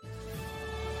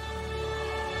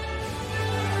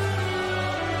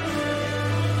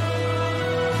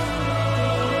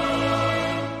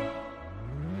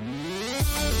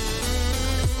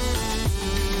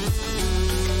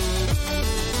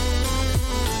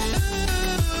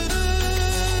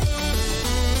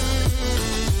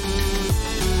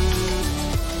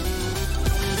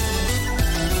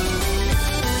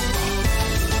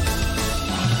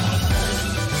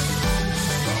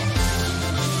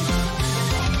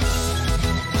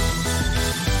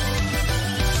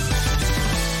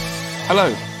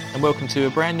Hello, and welcome to a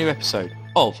brand new episode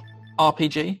of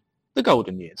RPG The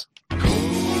Golden Years.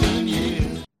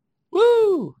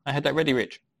 Woo! I had that ready,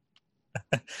 Rich.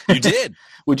 You did?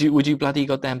 Would you bloody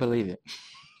goddamn believe it?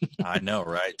 I know,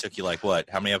 right? Took you like what?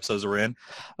 How many episodes are we in?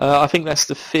 I think that's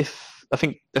the fifth. I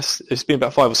think it's been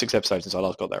about 5 or 6 episodes since I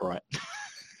last got that right.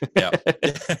 Yeah.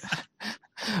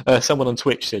 Someone on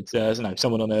Twitch said,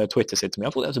 someone on Twitter said to me, I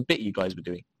thought that was a bit you guys were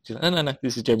doing. She's like, no,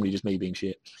 this is generally just me being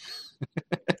shit.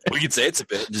 We could say it's a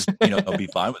bit, just, I'll be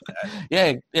fine with that.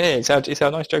 Yeah, it's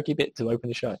our nice jokey bit to open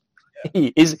the show.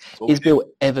 Yeah. Is Bill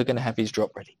ever going to have his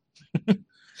drop ready?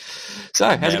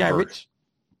 So, how's it going, Rich?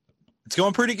 It's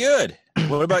going pretty good.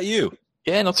 What about you?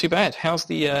 Yeah, not too bad. How's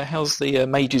the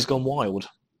Mages Gone Wild?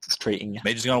 It's treating you.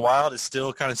 Mages Gone Wild is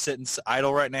still kind of sitting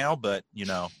idle right now, but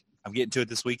I'm getting to it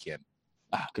this weekend.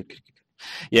 Ah, good.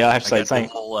 Yeah, I have to say, same.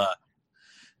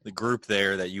 The group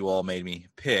there that you all made me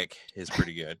pick is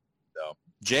pretty good. So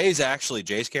Jay's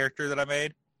character that I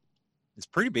made is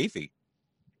pretty beefy.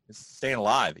 It's staying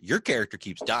alive. Your character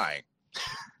keeps dying.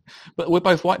 But we're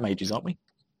both white mages, aren't we?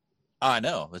 I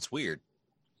know. That's weird.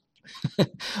 Well,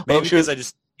 maybe because I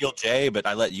just killed Jay, but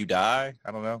I let you die.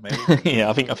 I don't know. Maybe. Yeah,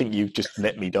 I think you've just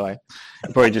let me die.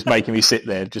 You're probably just making me sit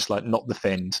there, just like not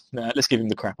defend. Nah, let's give him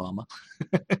the crap armor.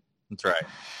 That's right.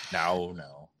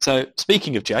 No. So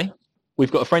speaking of Jay,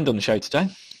 we've got a friend on the show today.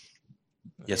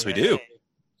 Yes, we do.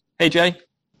 Hey, Jay.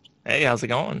 Hey, how's it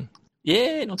going?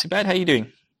 Yeah, not too bad. How you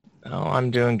doing? Oh, I'm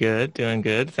doing good.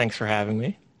 Thanks for having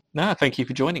me. No, thank you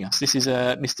for joining us. This is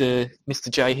Mr.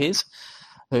 Jay His,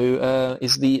 who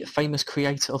is the famous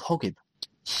creator of Hogib.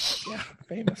 Yeah,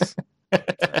 famous.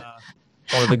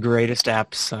 One of the greatest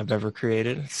apps I've ever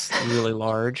created. It's really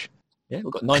large. Yeah,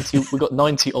 we've got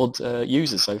 90 odd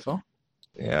users so far.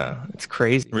 Yeah, it's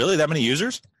crazy. Really, that many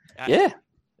users? Yeah.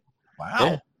 Wow.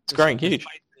 Yeah, it's growing huge.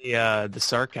 Despite the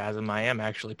sarcasm, I am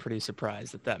actually pretty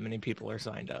surprised that many people are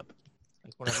signed up.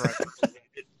 Like whenever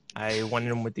I went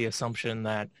in with the assumption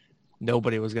that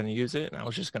nobody was going to use it and I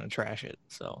was just going to trash it.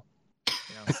 So,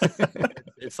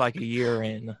 it's like a year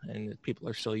in and people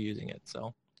are still using it.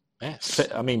 So, yeah,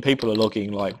 I mean, people are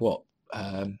logging like what?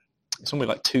 Something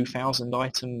like 2,000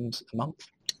 items a month.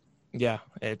 Yeah,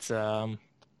 it's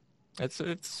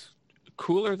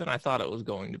cooler than I thought it was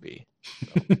going to be.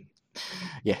 So.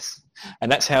 Yes,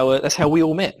 and that's how we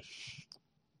all met.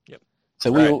 Yep.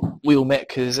 So we all met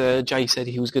because Jay said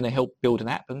he was going to help build an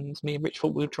app, and me and Rich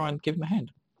thought we'd try and give him a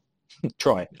hand.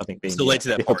 Try, I think. Being still late to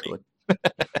that party.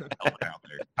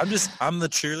 I'm the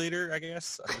cheerleader, I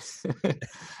guess.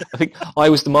 I think I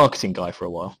was the marketing guy for a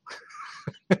while.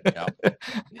 Yeah.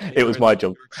 It was my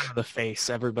job. You were kind of the face.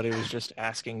 Everybody was just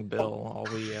asking Bill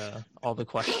all the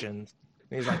questions.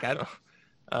 And he's like, I don't.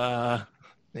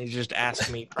 He just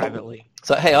asked me privately.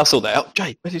 So hey, I saw that out.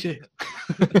 Jay, where did you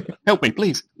help me,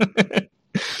 please?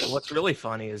 What's really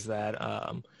funny is that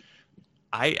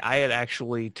I had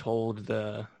actually told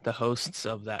the hosts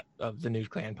of the New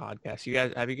Clan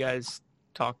podcast. Have you guys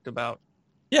talked about?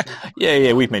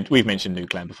 Yeah. We've mentioned New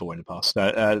Clan before in the past.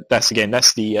 That's the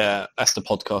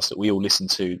podcast that we all listen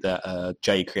to that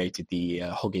Jay created the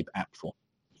Hogib app for.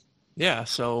 Yeah.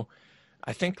 So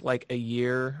I think like a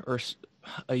year or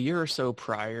so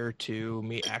prior to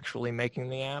me actually making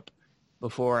the app,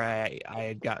 before I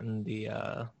had gotten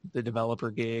the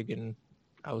developer gig and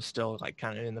I was still like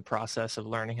kind of in the process of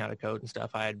learning how to code and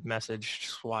stuff, I had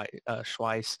messaged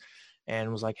Schweiss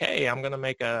and was like, hey, I'm going to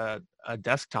make a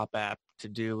desktop app to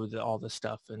do all this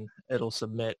stuff and it'll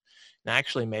submit. And I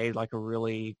actually made like a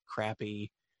really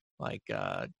crappy like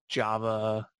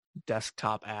Java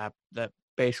desktop app that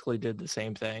basically did the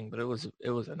same thing, but it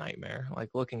was a nightmare. Like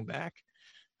looking back,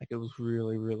 like it was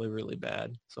really, really, really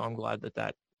bad. So I'm glad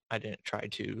that I didn't try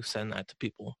to send that to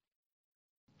people.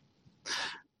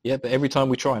 Yeah, but every time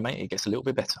we try, mate, it gets a little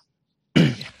bit better.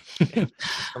 Yeah.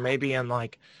 Or maybe in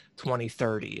like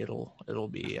 2030, it'll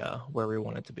be where we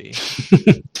want it to be.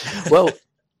 Well,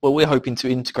 we're hoping to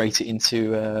integrate it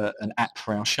into an app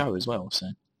for our show as well. So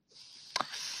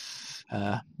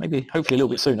maybe, hopefully, a little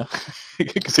bit sooner,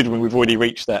 considering we've already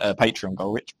reached that Patreon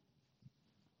goal, Rich.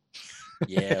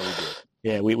 Yeah, we did.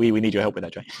 Yeah, we need your help with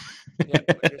that, Jay. Yeah,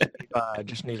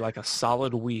 just need like a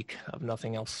solid week of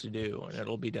nothing else to do, and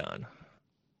it'll be done.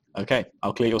 Okay,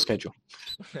 I'll clear your schedule.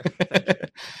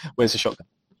 Where's the shotgun?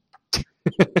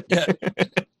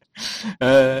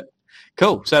 Yeah.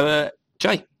 Cool. So,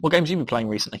 Jay, what games have you been playing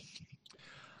recently?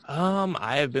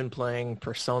 I have been playing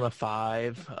Persona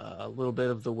 5, a little bit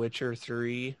of The Witcher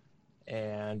 3,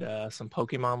 and some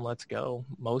Pokemon Let's Go.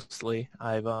 Mostly,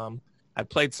 I've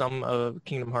played some of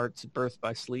Kingdom Hearts Birth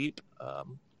by Sleep,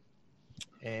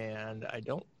 and I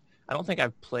don't think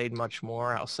I've played much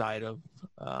more outside of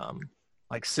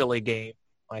like silly game,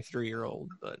 my 3-year-old,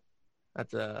 but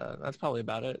that's probably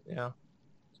about it. Yeah.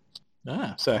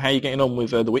 So how are you getting on with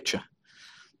The Witcher?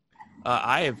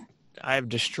 I have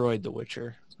destroyed The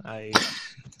Witcher.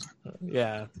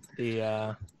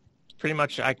 Pretty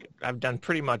much I've done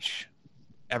pretty much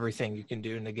everything you can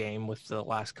do in the game with the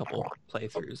last couple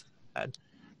playthroughs I've had.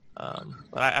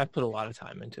 But I put a lot of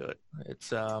time into it.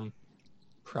 It's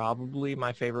probably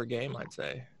my favorite game, I'd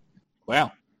say.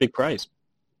 Wow, big praise.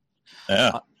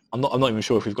 Yeah. I'm not even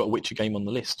sure if we've got a Witcher game on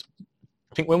the list.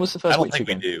 I think when was the first Witcher game?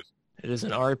 I don't think we do. It is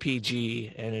an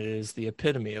RPG, and it is the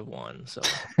epitome of one. So,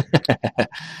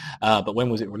 but when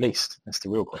was it released? That's the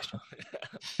real question.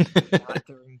 not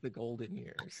during the golden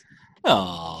years.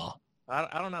 Oh,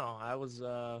 I don't know. I was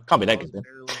can't be that good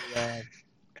then.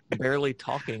 Barely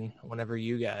talking whenever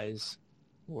you guys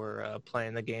were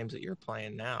playing the games that you're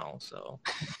playing now. So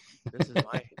this is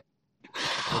my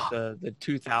the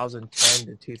 2010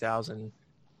 to 2000.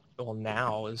 Well,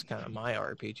 now is kind of my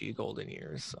RPG golden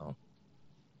years. So.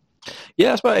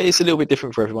 Yeah, I suppose it's a little bit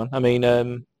different for everyone. I mean,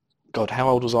 God, how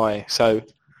old was I? So,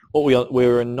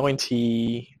 we're in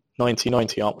 90,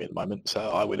 aren't we at the moment? So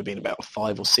I would have been about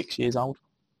 5 or 6 years old.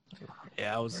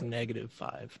 Yeah, I was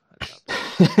 -5.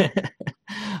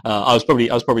 I was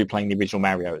probably playing the original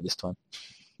Mario at this time.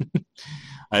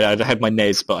 I had my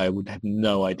NES, but I would have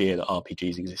no idea that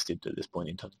RPGs existed at this point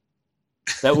in time.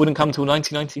 That wouldn't come till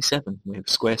 1997 with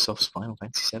Squaresoft's Final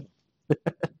Fantasy VII.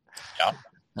 Yeah.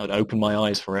 That would open my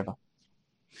eyes forever.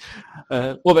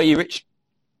 What about you, Rich?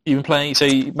 You've been playing, so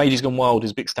Mages Gone Wild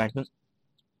is a bit stagnant.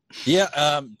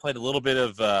 Yeah, played a little bit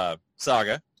of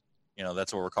Saga.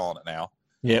 That's what we're calling it now.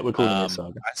 Yeah, we're calling it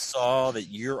Saga. I saw that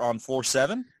you're on floor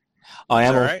 7. I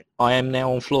am. Right? I am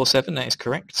now on floor 7. That is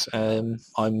correct. I'm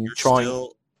You're trying.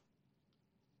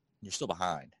 You're still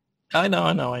behind. I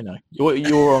know.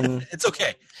 You're on. It's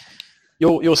okay.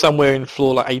 You're somewhere in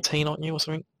floor like 18, aren't you, or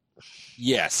something?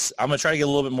 Yes, I'm gonna try to get a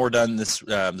little bit more done this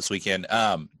weekend.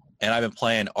 And I've been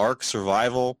playing Ark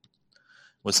Survival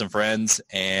with some friends,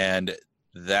 and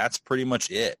that's pretty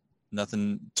much it.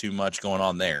 Nothing too much going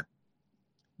on there.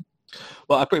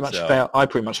 Well, I pretty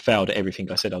much failed at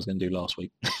everything I said I was going to do last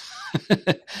week.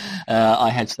 I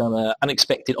had some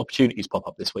unexpected opportunities pop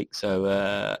up this week, so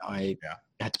I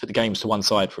had to put the games to one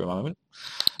side for a moment.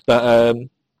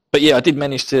 But yeah, I did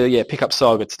manage to pick up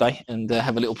Saga today and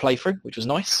have a little playthrough, which was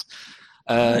nice.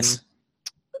 Nice.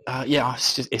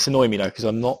 It's annoying me though because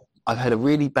I've had a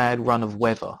really bad run of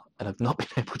weather and I've not been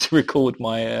able to record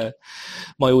my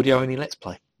audio only Let's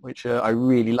Play, which I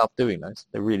really love doing those.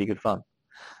 They're really good fun.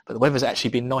 But the weather's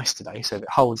actually been nice today, so if it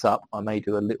holds up, I may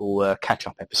do a little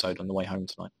catch-up episode on the way home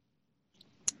tonight.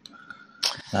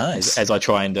 Nice. As I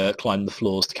try and climb the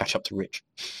floors to catch up to Rich.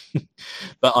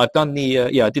 But I've done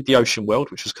I did the Ocean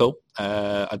World, which was cool.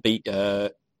 I beat,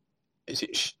 is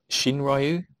it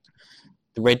Shinryu,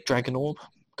 the Red Dragon Orb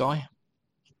guy?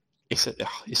 It's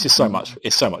just so much.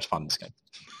 It's so much fun, this game.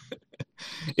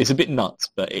 It's a bit nuts,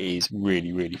 but it is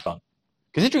really, really fun.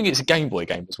 Considering it's a Game Boy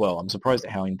game as well, I'm surprised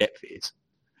at how in depth it is.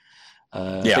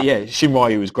 But yeah,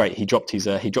 Shinryu was great. He dropped his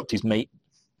meat.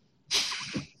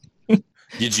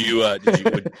 What'd you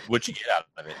get out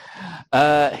of it?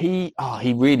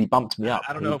 He really bumped me up.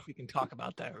 I don't know if we can talk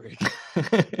about that, Rick.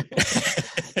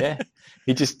 Yeah,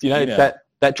 he just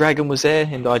that dragon was there,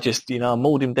 and I just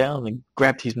mauled him down and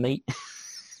grabbed his meat.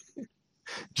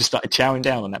 Just started chowing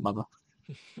down on that mother.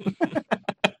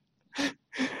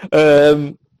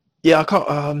 Yeah, I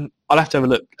can't. I'll have to have a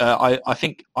look. I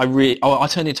think I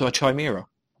turned into a chimera,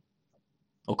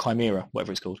 or chimera,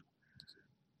 whatever it's called.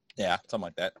 Yeah, something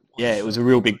like that. Yeah, it was a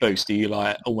real big boost. You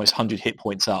like almost 100 hit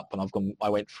points up, and I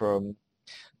went from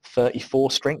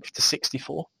 34 strength to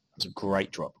 64. It was a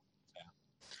great drop.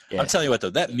 Yeah. I'm telling you what, though,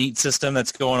 that meat system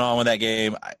that's going on with that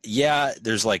game,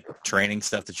 there's like training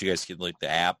stuff that you guys get, like the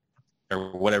app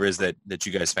or whatever it is that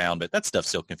you guys found, but that stuff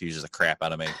still confuses the crap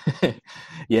out of me.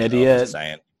 Yeah,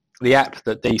 so, the app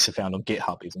that Deesa found on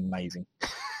GitHub is amazing.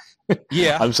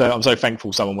 Yeah, I'm so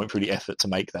thankful someone went through the effort to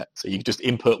make that. So you can just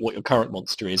input what your current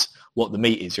monster is, what the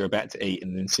meat is you're about to eat,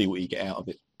 and then see what you get out of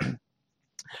it. Yeah,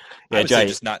 I would say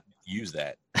just not use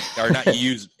that, or not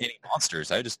use any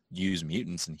monsters. I would just use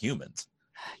mutants and humans.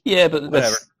 Yeah, but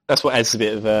that's what adds a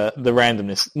bit of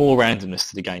more randomness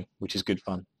to the game, which is good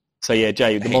fun. So yeah,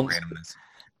 Jay, randomness.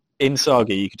 In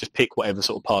Saga, you could just pick whatever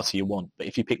sort of party you want. But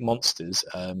if you pick monsters,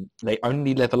 they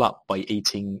only level up by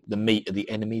eating the meat of the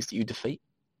enemies that you defeat.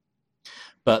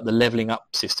 But the leveling up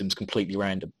system's completely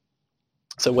random.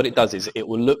 So what it does is it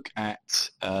will look at...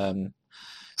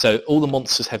 so all the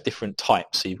monsters have different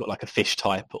types. So you've got like a fish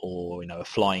type or a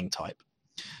flying type.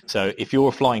 So if you're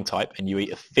a flying type and you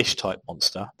eat a fish type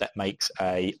monster, that makes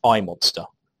a eye monster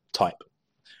type.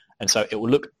 And so it will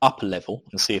look up a level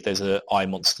and see if there's an eye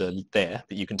monster there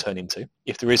that you can turn into.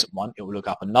 If there isn't one, it will look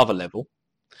up another level.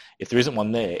 If there isn't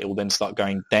one there, it will then start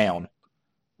going down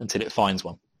until it finds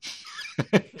one.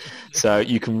 So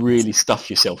you can really stuff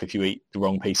yourself if you eat the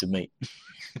wrong piece of meat.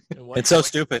 It's so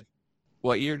stupid.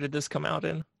 What year did this come out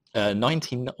in?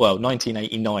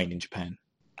 1989 in Japan.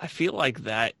 I feel like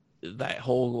that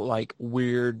whole like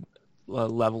weird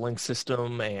leveling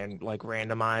system and like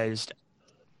randomized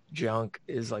junk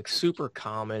is like super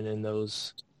common in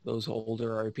those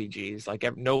older RPGs.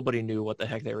 Like nobody knew what the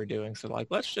heck they were doing, so like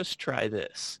let's just try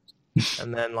this.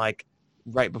 And then like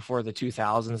right before the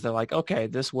 2000s, they're like, okay,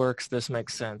 this works, this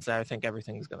makes sense. I think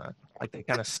everything's gonna, like, they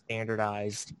kind of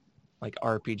standardized like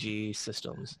RPG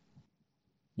systems.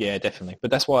 Yeah, definitely. But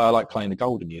that's why I like playing the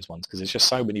Golden Years ones, because there's just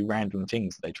so many random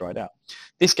things that they tried out.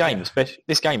 This game,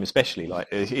 especially, like,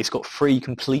 it's got 3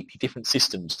 completely different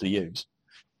systems to use.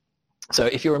 So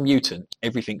if you're a mutant,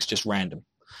 everything's just random,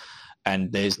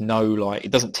 and there's no, like,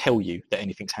 it doesn't tell you that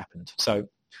anything's happened. So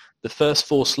the first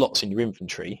 4 slots in your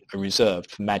inventory are reserved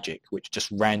for magic, which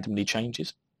just randomly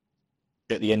changes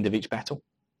at the end of each battle.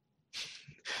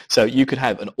 So you could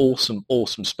have an awesome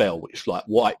spell which like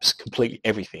wipes completely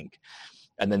everything,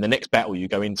 and then the next battle you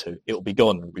go into, it will be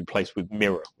gone and replaced with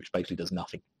mirror, which basically does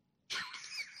nothing.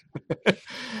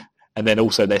 And then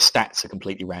also their stats are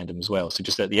completely random as well. So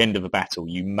just at the end of a battle,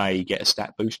 you may get a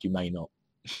stat boost, you may not.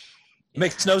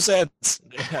 Makes no sense.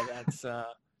 Yeah, that's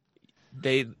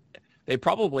they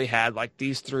probably had like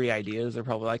these 3 ideas. They're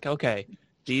probably like, okay,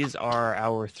 these are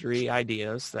our 3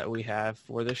 ideas that we have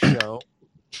for the show,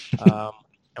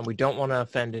 and we don't want to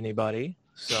offend anybody,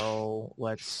 so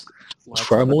let's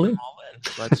throw them all in.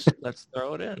 Let's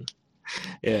throw it in.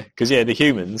 Yeah, because the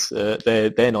humans,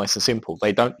 they're nice and simple.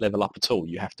 They don't level up at all.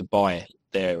 You have to buy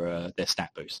their stat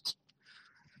boosts.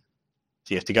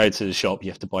 So you have to go to the shop,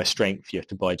 you have to buy strength, you have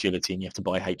to buy agility, and you have to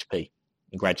buy HP,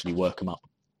 and gradually work them up.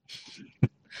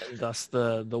 And thus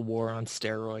the war on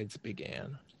steroids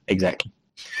began. Exactly.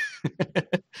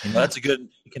 That's a good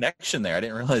connection there. I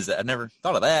didn't realize that. I never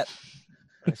thought of that.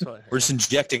 We're just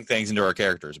injecting things into our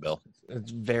characters, Bill.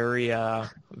 It's very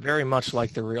much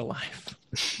like the real life.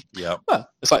 Yeah. Well,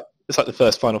 it's like the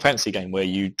first Final Fantasy game where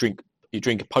you drink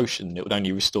a potion and it would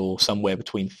only restore somewhere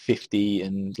between 50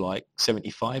 and like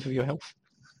 75 of your health.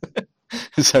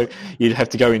 So you'd have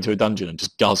to go into a dungeon and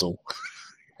just guzzle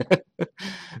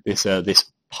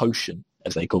this potion,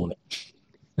 as they call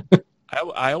it.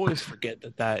 I always forget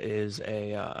that is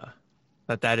a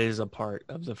part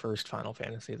of the first Final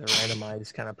Fantasy, the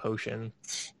randomized kind of potion.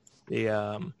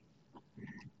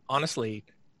 Honestly,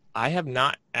 I have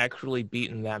not actually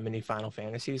beaten that many Final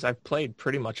Fantasies. I've played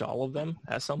pretty much all of them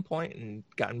at some point and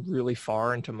gotten really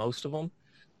far into most of them,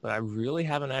 but I really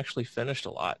haven't actually finished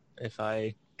a lot. If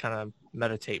I kind of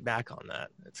meditate back on that,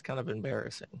 it's kind of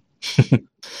embarrassing.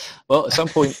 Well, at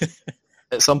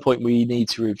some point we need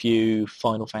to review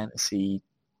Final Fantasy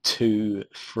 2,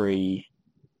 3.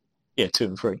 Yeah, 2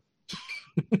 and 3.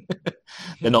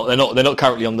 They're not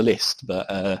currently on the list,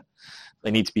 but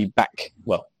they need to be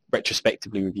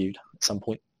retrospectively reviewed at some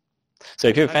point. So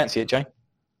if you ever fancy it, Jay.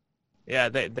 Yeah,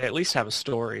 they at least have a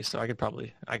story, so I could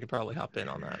probably hop in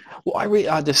on that.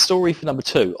 Well, the story for number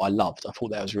 2 I loved. I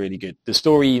thought that was really good. The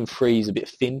story in 3 is a bit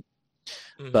thin,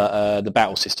 but the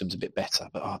battle system's a bit better.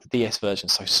 But the DS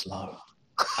version's so slow.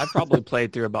 I probably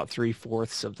played through about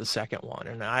 3/4 of the second one,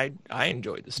 and I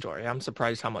enjoyed the story. I'm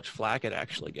surprised how much flack it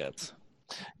actually gets.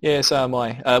 Yeah, so am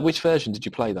I. Which version did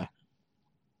you play, though?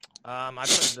 I played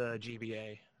the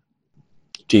GBA.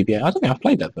 GBA? I don't think I've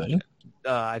played that version.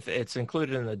 It's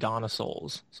included in the Dawn of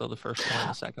Souls, so the first one and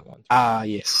the second one. Ah,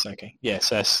 yes, okay.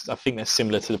 Yes, I think that's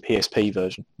similar to the PSP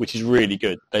version, which is really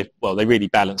good. They really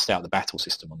balanced out the battle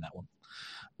system on that one,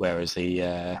 whereas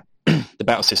the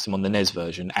battle system on the NES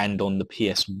version and on the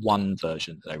PS1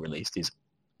 version that they released is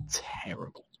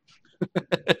terrible.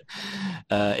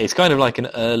 It's kind of like an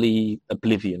early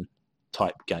Oblivion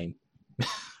type game,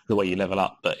 the way you level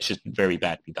up, but it's just very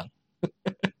badly done.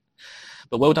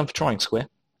 But well done for trying, Square.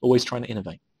 Always trying to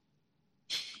innovate.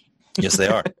 Yes, they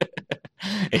are.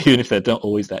 Even if they're not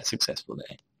always that successful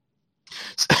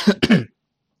there.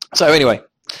 So anyway,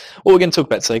 what we're going to talk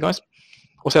about today, guys?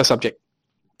 What's our subject?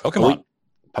 Pokemon.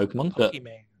 Pokemon?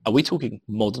 Are we talking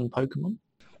modern Pokemon?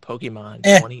 Pokemon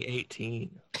 2018.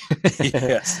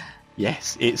 Yes.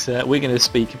 Yes, it's we're going to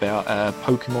speak about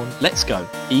Pokemon Let's Go,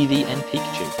 Eevee and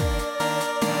Pikachu.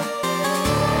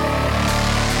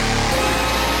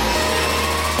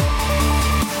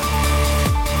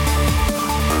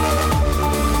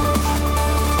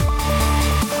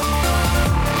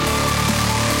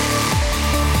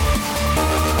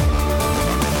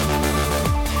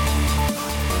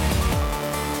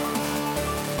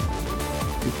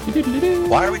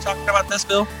 Why are we talking about this,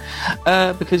 Bill?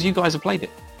 Because you guys have played it.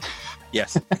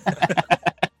 Yes.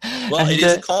 Well, it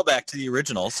is a callback to the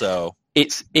original, so...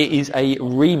 It is a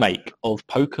remake of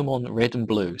Pokemon Red and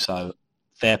Blue, so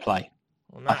fair play.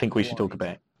 Well, I think we should talk about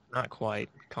it. Not quite.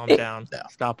 Calm down. No.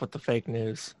 Stop with the fake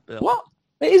news, Bill. What?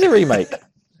 It is a remake.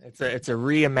 It's a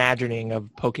reimagining of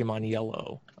Pokemon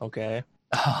Yellow, okay?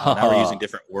 Now we're using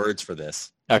different words for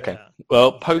this. Okay. Yeah.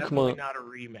 Well, Definitely not a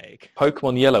remake.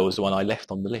 Pokemon Yellow was the one I left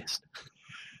on the list.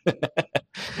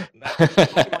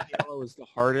 Pokemon Yellow is the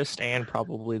hardest and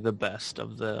probably the best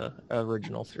of the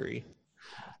original 3.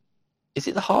 Is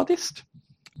it the hardest?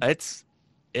 It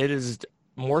is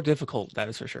more difficult, that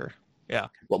is for sure. Yeah.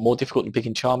 What, more difficult than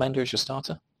picking Charmander as your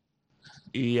starter?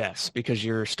 Yes, because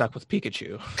you're stuck with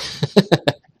Pikachu.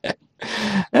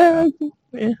 Yeah,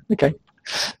 okay.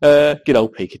 Good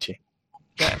old Pikachu.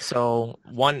 Yeah, so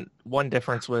one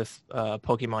difference with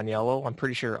Pokemon Yellow, I'm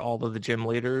pretty sure all of the gym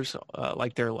leaders,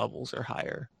 like their levels are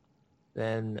higher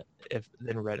than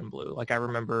Red and Blue. Like I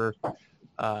remember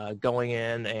going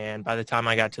in, and by the time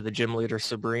I got to the gym leader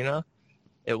Sabrina,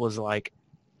 it was like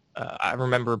I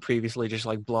remember previously just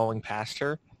like blowing past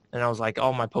her, and I was like,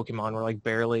 all my Pokemon were like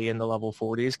barely in the level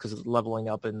 40s because leveling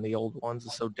up in the old ones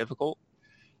is so difficult,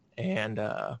 and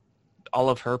all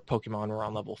of her Pokemon were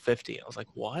on level 50. I was like,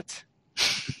 what?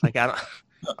 Like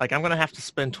I'm gonna have to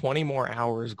spend 20 more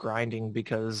hours grinding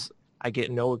because I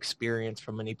get no experience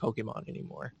from any Pokemon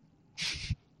anymore.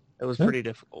 It was pretty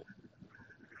difficult.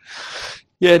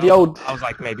 Yeah, I was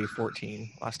like maybe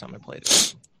 14 last time I played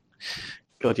it.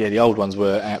 God, yeah, the old ones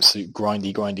were absolute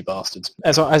grindy bastards.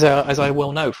 As I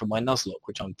well know from my Nuzlocke,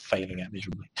 which I'm failing at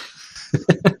miserably.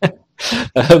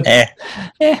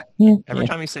 Every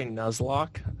time you say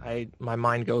Nuzlocke, my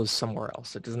mind goes somewhere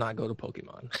else. It does not go to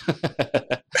Pokemon.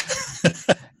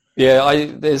 Yeah,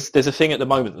 there's a thing at the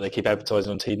moment that they keep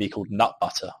advertising on TV called Nut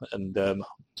Butter, and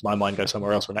my mind goes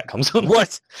somewhere else when that comes on.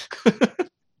 What?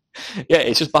 Yeah,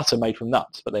 it's just butter made from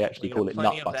nuts, but they actually call it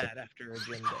nut butter. That after a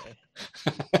gym day.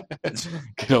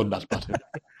 Good old nut butter.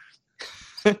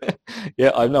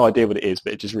 Yeah, I have no idea what it is,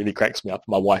 but it just really cracks me up.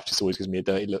 My wife just always gives me a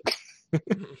dirty look.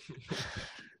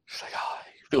 She's like, oh,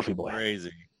 filthy boy.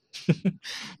 Crazy.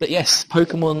 But yes,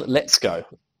 Pokemon Let's Go.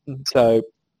 So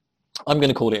I'm going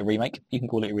to call it a remake. You can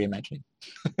call it a reimagining.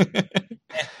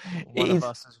 One of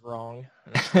us is wrong.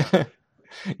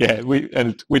 Yeah,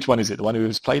 and which one is it? The one who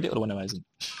has played it or the one who hasn't?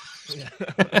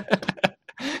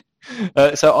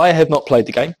 So I have not played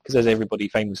the game because, as everybody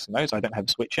famously knows, I don't have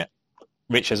a Switch yet.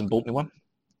 Rich hasn't bought me one.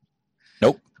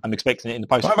 Nope. I'm expecting it in the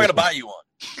post. Why am I going to buy you one?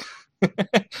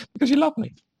 Because you love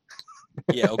me.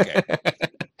 Yeah, okay.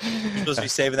 You're supposed to be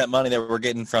saving that money that we're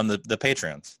getting from the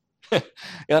patrons. Yeah,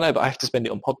 I know, but I have to spend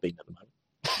it on Podbean at the moment.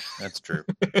 That's true.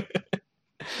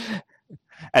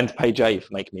 And to pay Jay for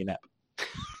making me an app.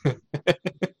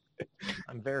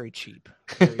 I'm very cheap.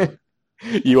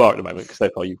 You are at the moment, because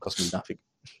so far you've cost me nothing.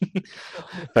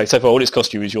 Like, so far all it's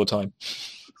cost you is your time.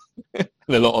 And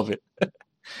a lot of it.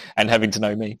 And having to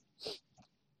know me.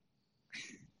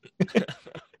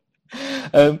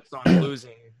 So I'm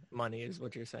losing money is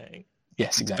what you're saying.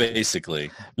 Yes, exactly. Basically.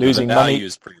 Losing the money value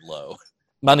is pretty low.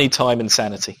 Money, time, and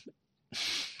sanity.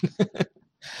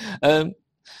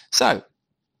 So,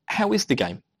 how is the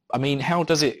game? I mean, how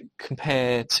does it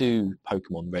compare to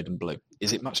Pokemon Red and Blue?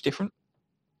 Is it much different?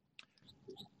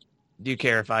 Do you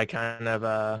care if I kind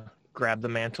of grab the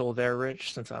mantle there,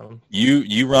 Rich? Since I'm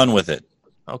You run with it.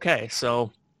 okay.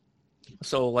 So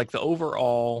like the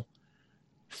overall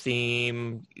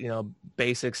theme,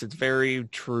 basics. It's very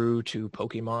true to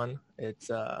Pokemon. It's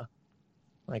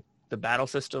like the battle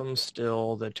system,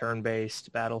 still the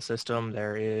turn-based battle system.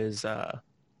 There is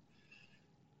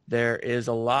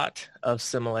a lot of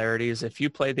similarities. If you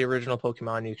played the original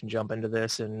Pokemon, you can jump into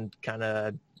this and kind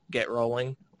of get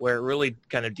rolling. Where it really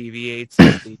kind of deviates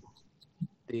is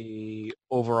the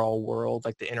overall world,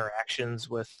 like the interactions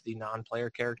with the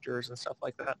non-player characters and stuff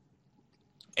like that.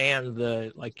 And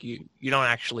you don't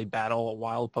actually battle a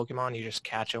wild Pokemon, you just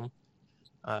catch them.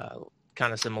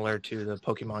 Kind of similar to the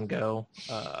Pokemon Go.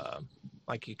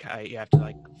 Like you have to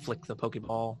like flick the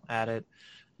Pokeball at it.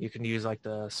 You can use like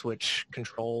the Switch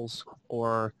controls,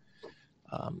 or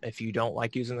if you don't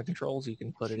like using the controls, you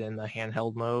can put it in the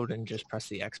handheld mode and just press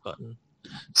the X button.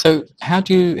 So how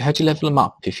do you level them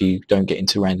up if you don't get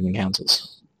into random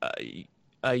encounters?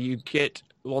 You get,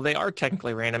 well, they are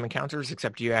technically random encounters,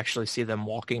 except you actually see them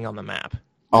walking on the map.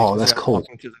 Oh, that's cool.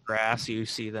 Walking through the grass, you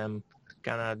see them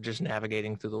kind of just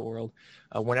navigating through the world.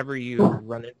 Whenever you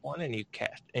run into one and you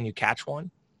catch one,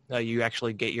 you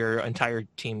actually get your entire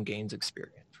team gains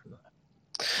experience from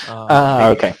that.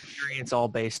 Okay. It's all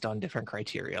based on different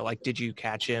criteria. Like, did you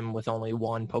catch him with only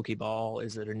one Pokeball?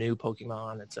 Is it a new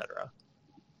Pokemon, etc.?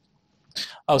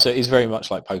 Oh, so it's very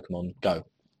much like Pokemon Go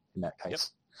in that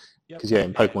case. Because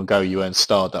in Pokemon Go you earn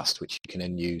Stardust, which you can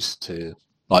then use to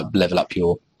like level up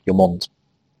your Mons.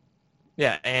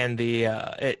 Yeah, and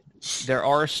there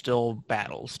are still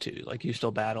battles too. Like you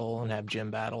still battle and have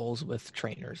gym battles with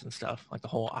trainers and stuff. Like the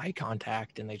whole eye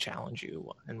contact, and they challenge you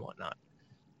and whatnot.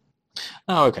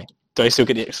 Oh, okay. Do I still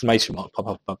get the exclamation mark pop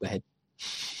up above the head?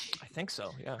 I think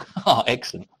so. Yeah. Oh,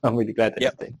 excellent! I'm really glad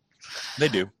that thing. They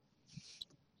do.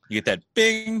 You get that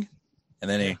bing, and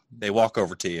then they walk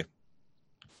over to you.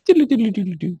 Is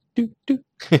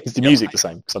the music the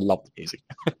same? Because I love the music.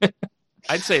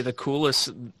 I'd say the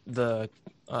coolest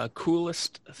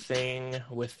thing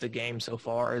with the game so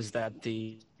far is that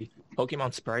the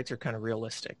Pokemon sprites are kind of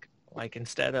realistic. Like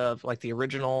instead of like the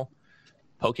original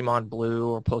Pokemon Blue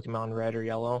or Pokemon Red or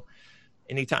Yellow,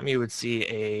 anytime you would see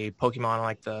a Pokemon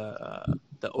like the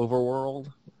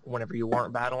overworld, whenever you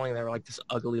weren't battling, they were like this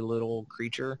ugly little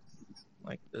creature,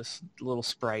 like this little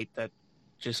sprite that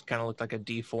just kind of looked like a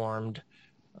deformed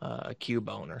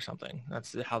Cubone or something.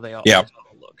 That's how they all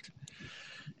looked.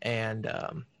 And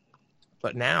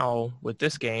but now with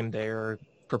this game, they're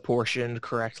proportioned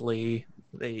correctly.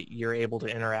 You're able to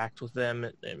interact with them.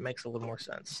 It makes a little more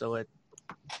sense. So it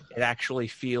actually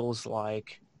feels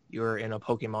like you're in a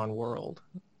Pokemon world,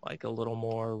 like a little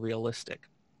more realistic.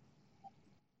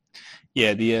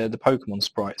 Yeah, the Pokemon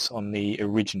sprites on the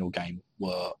original game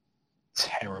were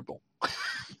terrible.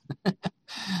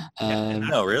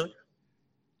 No, really?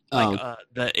 Like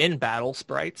the in-battle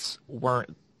sprites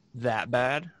weren't that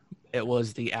bad. It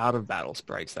was the out-of-battle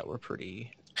sprites that were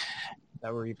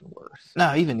even worse.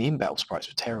 No, even the in-battle sprites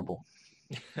were terrible.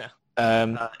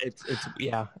 It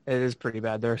is pretty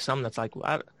bad. There are some that's like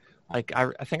I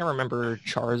think I remember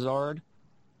Charizard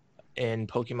in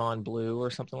Pokemon Blue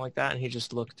or something like that, and he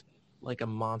just looked like a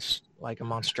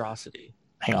monstrosity.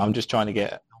 Hang on, I'm just trying to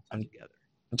get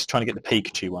the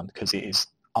Pikachu one because it is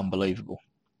unbelievable.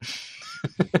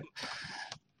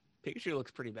 Pikachu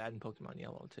looks pretty bad in Pokemon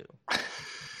Yellow too.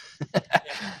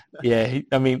 Yeah,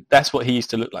 that's what he used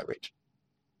to look like, Rich.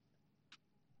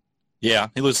 Yeah,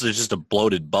 he looks like just a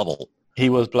bloated bubble. He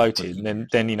was bloated, and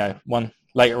then one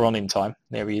later on in time,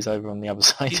 there he is over on the other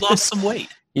side. He lost some weight.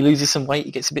 He loses some weight.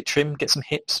 He gets a bit trim, gets some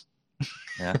hips.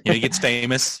 Yeah, he gets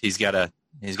famous. He's got to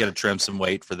trim some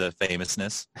weight for the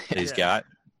famousness that he's got.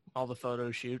 All the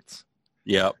photo shoots.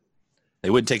 Yep. They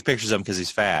wouldn't take pictures of him because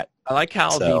he's fat. I like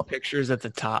how the pictures at the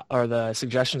top, or the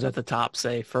suggestions at the top,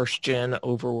 say first gen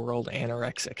overworld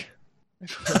anorexic.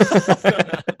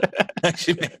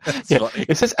 Actually, that's funny.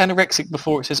 It says anorexic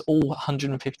before it says all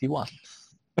 151.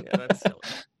 Yeah, that's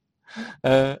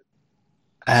silly.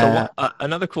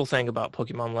 Another cool thing about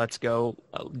Pokemon Let's Go,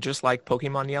 just like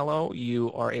Pokemon Yellow,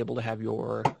 you are able to have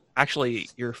you're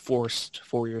forced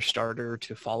for your starter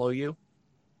to follow you.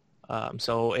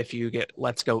 So if you get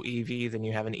Let's Go Eevee, then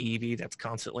you have an Eevee that's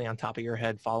constantly on top of your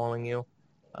head following you.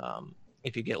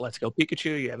 If you get Let's Go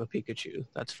Pikachu, you have a Pikachu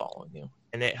that's following you.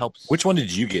 And it helps. Which one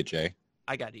did you get, Jay?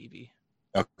 I got Eevee.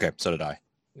 Okay, so did I.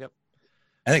 Yep.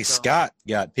 I think Scott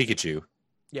got Pikachu.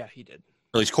 Yeah, he did.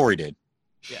 Or at least Corey did.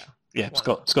 Yeah. Yeah,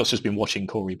 Scott's just been watching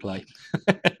Corey play.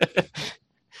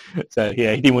 So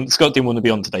yeah, Scott didn't want to be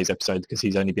on today's episode because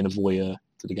he's only been a voyeur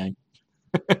to the game.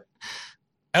 I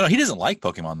don't know. He doesn't like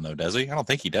Pokemon though, does he? I don't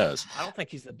think he does. I don't think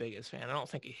he's the biggest fan. I don't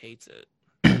think he hates it.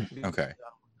 Okay.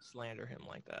 Slander him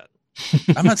like that.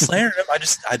 I'm not slandering him.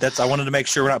 I wanted to make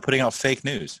sure we're not putting out fake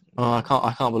news. Oh, I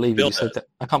can't believe you just said that.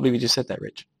 I can't believe you just said that,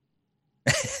 Rich.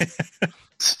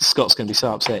 Scott's going to be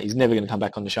so upset. He's never going to come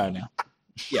back on the show now.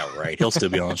 Yeah, right. He'll still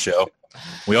be on the show.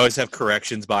 We always have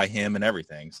corrections by him and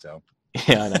everything. So.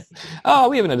 Yeah, I know. Oh,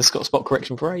 we haven't had a Scott spot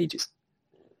correction for ages.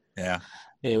 Yeah.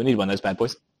 Yeah, we need one of those bad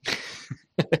boys.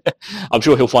 I'm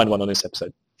sure he'll find one on this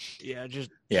episode. Yeah,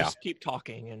 just keep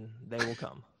talking and they will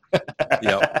come.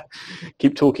 Yep.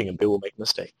 Keep talking and Bill will make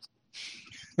mistakes.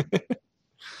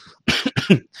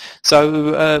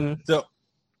 So,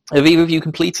 have either of you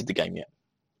completed the game yet?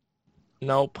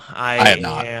 Nope. I have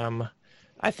not.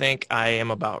 I think I am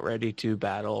about ready to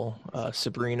battle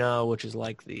Sabrina, which is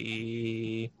like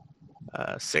the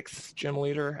 6th gym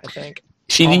leader, I think.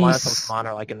 All my Pokemon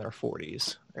are like in their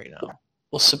 40s right now.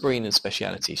 What's Sabrina's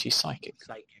speciality? She's psychic.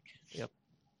 Psychic. Yep.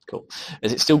 Cool.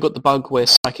 Has it still got the bug where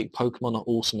psychic Pokemon are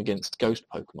awesome against ghost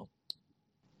Pokemon?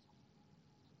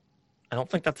 I don't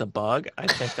think that's a bug. I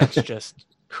think that's just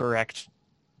correct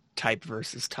type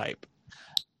versus type.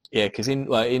 Yeah, because in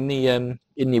the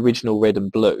original Red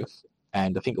and Blue,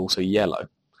 and I think also Yellow,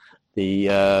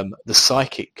 The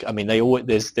psychic. I mean,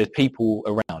 there's people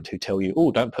around who tell you,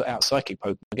 oh, don't put out psychic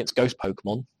Pokemon against ghost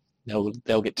Pokemon.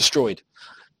 They'll get destroyed.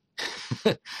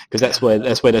 Because that's where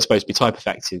they're supposed to be type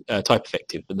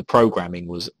effective, but the programming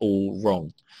was all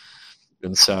wrong.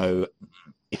 And so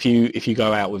if you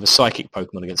go out with a psychic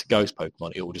Pokemon against a ghost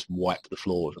Pokemon, it will just wipe the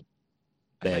floor with them.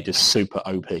 They're just super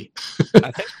OP.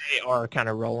 I think they are kind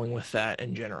of rolling with that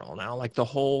in general now. Like the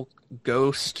whole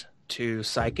ghost to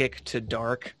psychic to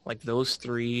dark, like those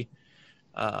three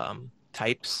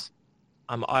types.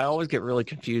 I always get really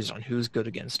confused on who's good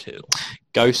against who.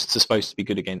 Ghosts are supposed to be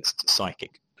good against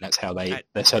psychic. That's how they're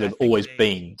sort of always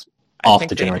been I after think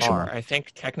they Generation are. 1. I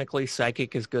think technically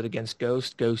psychic is good against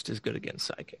ghost. Ghost is good against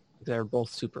psychic. They're both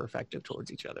super effective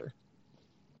towards each other.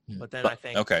 But then I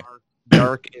think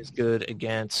dark is good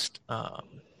against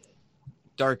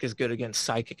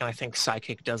psychic, and I think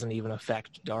psychic doesn't even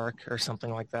affect dark or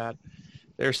something like that.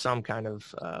 There's some kind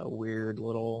of weird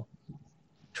little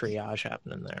triage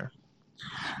happening there.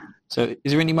 So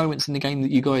is there any moments in the game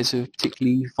that you guys have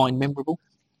particularly find memorable?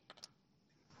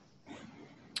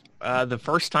 The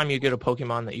first time you get a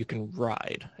Pokemon that you can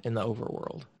ride in the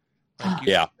overworld. Like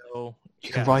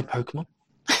You can ride Pokemon?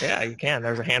 Yeah, you can.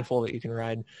 There's a handful that you can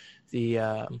ride.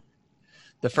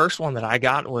 The first one that I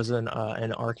got was an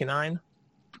Arcanine.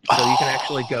 So you can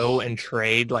actually go and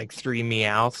trade like 3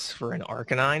 Meowths for an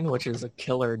Arcanine, which is a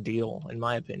killer deal in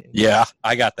my opinion. Yeah,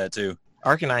 I got that too.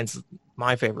 Arcanine's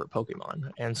my favorite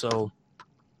Pokemon. And so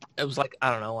it was like,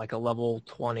 I don't know, like a level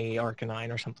 20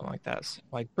 Arcanine or something like that. It's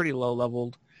like pretty low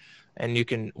leveled. And you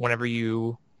can, whenever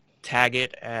you tag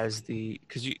it as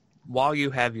because while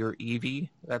you have your Eevee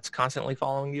that's constantly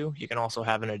following you, you can also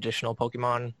have an additional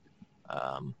Pokemon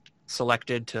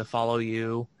selected to follow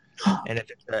you. And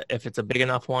if it's a big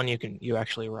enough one, you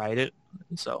actually ride it.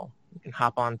 And so you can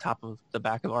hop on top of the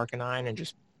back of Arcanine and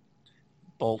just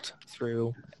bolt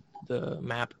through the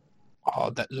map. Oh,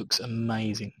 that looks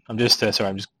amazing. I'm just sorry.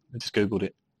 I just googled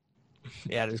it.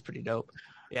 Yeah, it is pretty dope.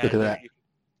 Yeah, look at that.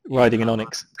 Riding an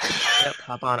Onix. Yep,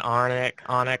 hop on Onix,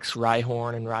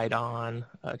 Rhyhorn, and Rhydon.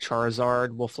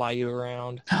 Charizard will fly you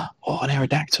around. Oh, an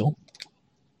Aerodactyl.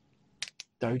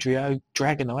 Dodrio,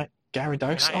 Dragonite,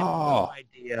 Gyarados.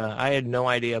 I had no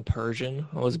idea Persian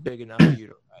was big enough for you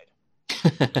to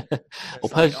ride.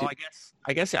 Persian.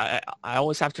 I guess I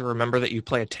always have to remember that you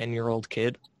play a 10-year-old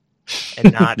kid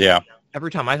and not. Yeah. Every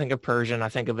time I think of Persian, I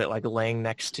think of it like laying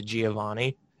next to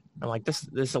Giovanni. I'm like, this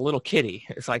is a little kitty.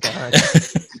 It's like an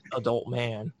adult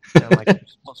man. And I'm like, I'm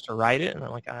supposed to ride it? And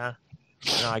I'm like,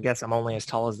 I guess I'm only as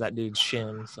tall as that dude's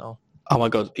shin. So. Oh my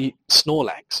God,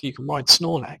 Snorlax! You can ride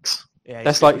Snorlax. Yeah,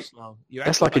 that's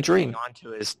like a dream. Hang on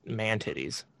to his man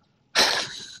titties.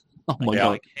 Oh my God!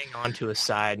 Like hang on to his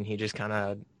side, and he just kind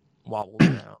of wobbles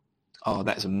around. Oh,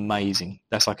 that's amazing.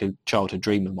 That's like a childhood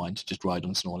dream of mine to just ride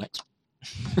on Snorlax.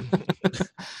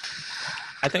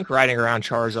 I think riding around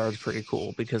Charizard is pretty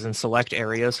cool because in select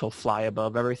areas he'll fly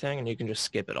above everything and you can just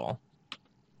skip it all.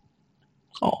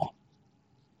 Oh.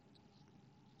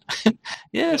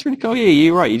 Yeah, that's really cool. Yeah,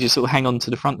 you're right. You just sort of hang on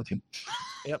to the front of him.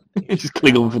 Yep. Just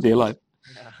cling on for dear life.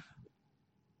 Yeah.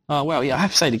 Oh, well, yeah, I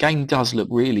have to say the game does look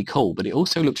really cool, but it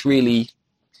also looks really,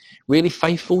 really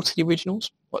faithful to the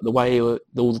originals, like the way all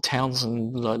the towns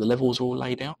and like the levels are all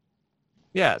laid out.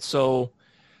 Yeah, so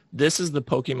this is the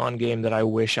Pokemon game that I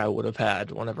wish I would have had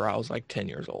whenever I was like 10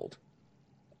 years old.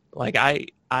 Like I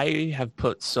have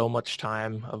put so much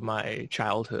time of my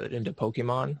childhood into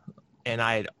Pokemon, and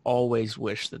I had always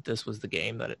wished that this was the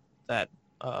game that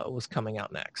was coming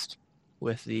out next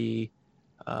with the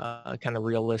kind of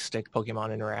realistic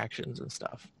Pokemon interactions and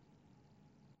stuff.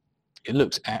 It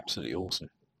looks absolutely awesome,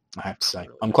 I have to say.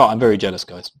 I'm very jealous,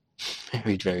 guys.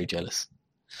 Very, very jealous.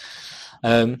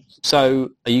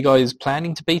 So are you guys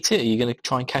planning to beat it? Are you going to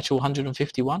try and catch all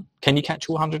 151? Can you catch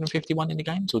all 151 in the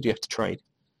games, or do you have to trade?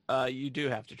 You do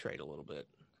have to trade a little bit.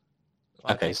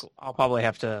 Okay. I'll probably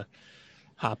have to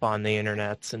hop on the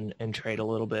internets and trade a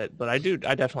little bit, but I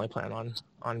definitely plan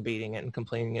on beating it and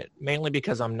completing it, mainly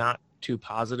because I'm not too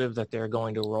positive that they're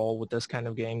going to roll with this kind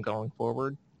of game going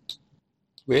forward.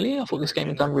 Really? I thought this game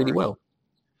had done really well.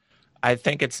 I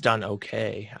think it's done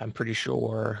okay. I'm pretty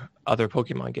sure other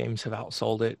Pokemon games have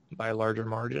outsold it by larger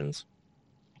margins.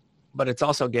 But it's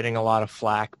also getting a lot of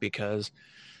flack because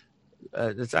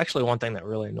it's actually one thing that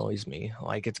really annoys me.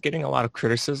 Like, it's getting a lot of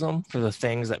criticism for the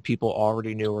things that people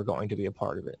already knew were going to be a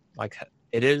part of it. Like,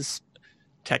 it is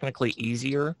technically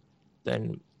easier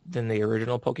than the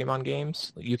original Pokemon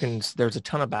games. There's a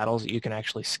ton of battles that you can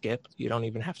actually skip. You don't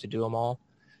even have to do them all.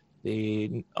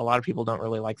 A lot of people don't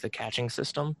really like the catching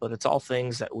system, but it's all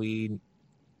things that we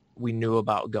knew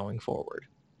about going forward.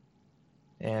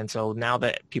 And so now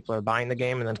that people are buying the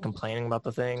game and then complaining about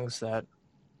the things that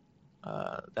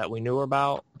we knew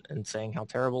about and saying how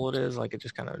terrible it is, like, it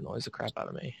just kind of annoys the crap out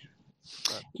of me.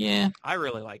 But Yeah, I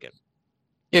really like it.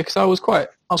 yeah, because I was quite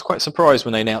surprised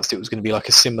when they announced it was going to be like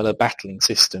a similar battling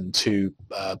system to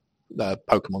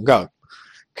Pokemon Go,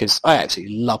 because I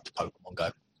absolutely loved Pokemon Go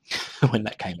when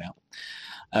that came out.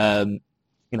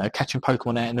 Catching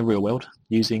Pokemon out in the real world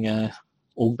using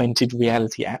augmented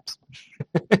reality apps.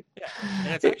 Yeah,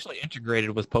 and it's actually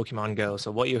integrated with Pokemon Go. So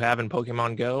what you have in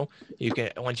Pokemon Go, you can,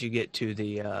 once you get to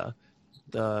the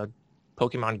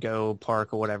Pokemon Go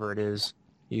park or whatever it is,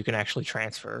 you can actually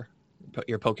transfer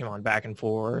your Pokemon back and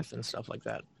forth and stuff like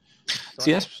that.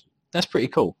 So See, that's pretty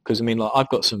cool, because I mean, like, I've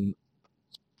got some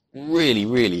really,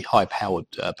 really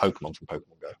high-powered Pokemon from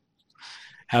Pokemon Go.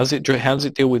 How does it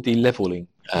deal with the leveling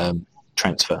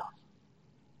transfer?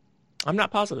 I'm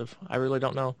not positive. I really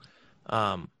don't know.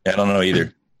 I don't know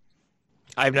either.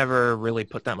 I've never really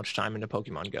put that much time into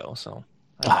Pokemon Go, so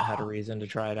I haven't had a reason to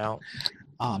try it out.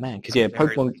 Oh man, because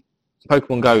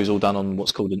Pokemon Go is all done on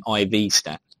what's called an IV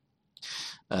stat.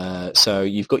 So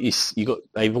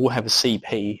they all have a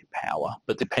CP power,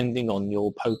 but depending on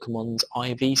your Pokemon's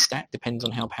IV stat, depends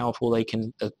on how powerful they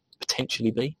can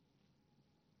potentially be.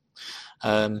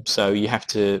 So you have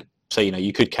to. So,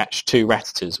 you could catch 2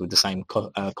 Rattatas with the same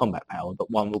combat power, but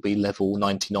one will be level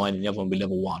 99 and the other one will be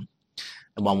level 1,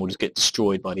 and one will just get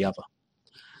destroyed by the other.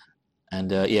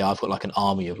 And, I've got like an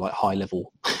army of like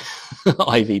high-level IV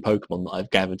Pokemon that I've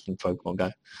gathered from Pokemon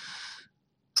Go.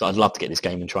 So I'd love to get this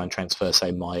game and try and transfer,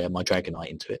 say, my Dragonite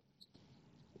into it.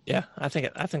 Yeah, I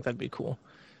think that'd be cool.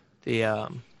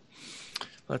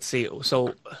 Let's see.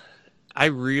 So I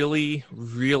really,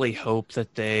 really hope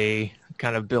that they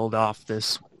kind of build off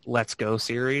this Let's Go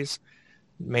series,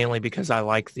 mainly because I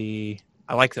like the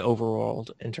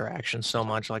overworld interaction so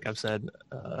much. Like I've said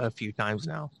a few times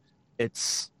now,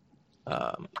 it's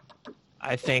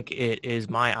I think it is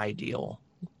my ideal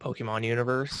Pokemon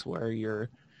universe where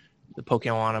the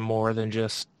Pokemon are more than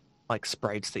just like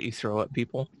sprites that you throw at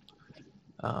people.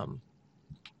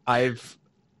 I've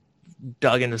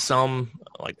dug into some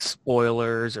like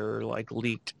spoilers or like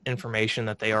leaked information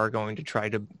that they are going to try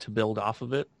to build off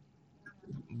of it.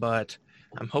 But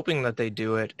I'm hoping that they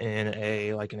do it in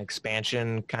an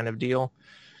expansion kind of deal.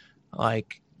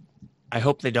 Like, I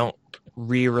hope they don't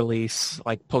re-release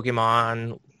like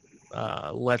Pokemon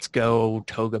Let's Go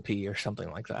Togepi or something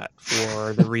like that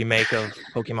for the remake of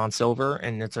Pokemon Silver,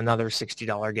 and it's another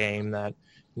 $60 game that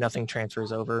nothing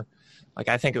transfers over. Like,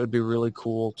 I think it would be really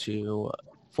cool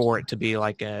for it to be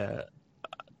like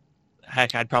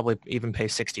heck, I'd probably even pay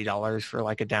 $60 for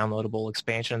like a downloadable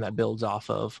expansion that builds off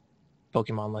of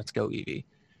Pokemon Let's Go Eevee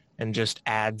and just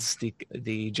adds the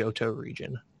Johto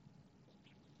region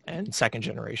and second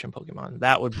generation Pokemon.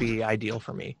 That would be ideal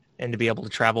for me. And to be able to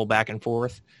travel back and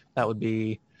forth, that would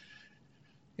be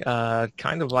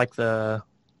kind of like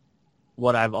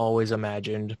what I've always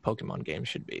imagined Pokemon games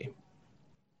should be.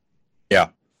 Yeah,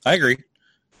 I agree.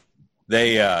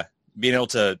 They being able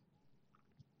to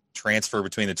transfer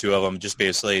between the two of them, just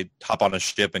basically hop on a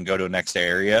ship and go to a next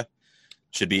area,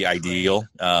 should be ideal.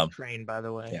 Train, by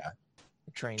the way. Yeah.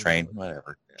 Train,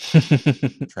 whatever.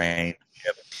 Train,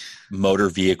 yep. Motor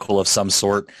vehicle of some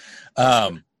sort.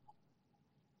 Being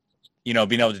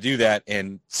able to do that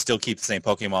and still keep the same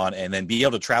Pokemon, and then be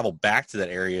able to travel back to that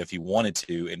area if you wanted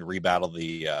to and rebattle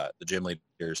the gym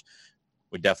leaders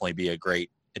would definitely be a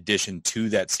great addition to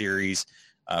that series.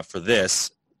 For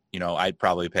this, I'd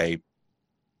probably pay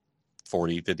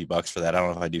 $40-$50 for that. I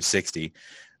don't know if I do 60,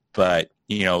 but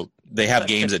they have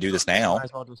games that do this now. Might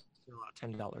as well just do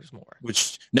 $10 more.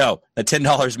 Which that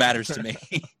 $10 matters to me.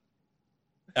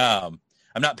 I'm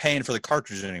not paying for the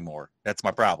cartridge anymore. That's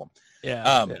my problem.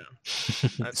 Yeah.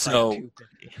 That's so like $250.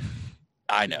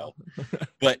 I know,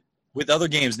 but with other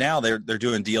games now, they're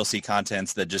doing DLC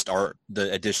contents that just are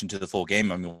the addition to the full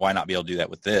game. I mean, why not be able to do that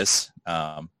with this?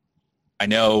 I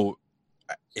know,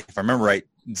 if I remember right,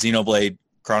 Xenoblade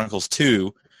Chronicles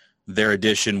 2, their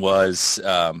edition was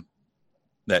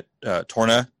that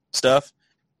Torna stuff,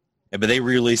 but they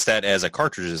released that as a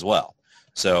cartridge as well.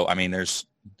 So I mean, there's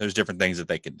different things that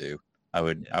they could do. I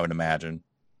would imagine.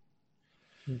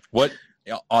 What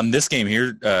on this game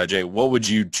here, Jay? What would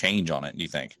you change on it? Do you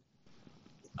think?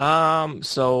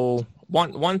 So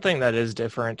one thing that is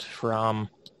different from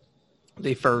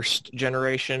the first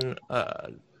generation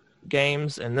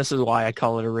games, and this is why I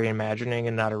call it a reimagining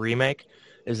and not a remake,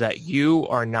 is that you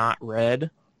are not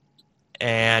red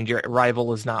and your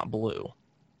rival is not blue.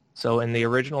 So in the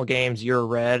original games, you're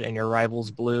red and your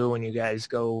rival's blue, and you guys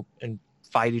go and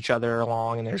fight each other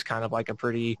along, and there's kind of like a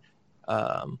pretty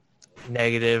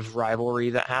negative rivalry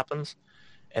that happens.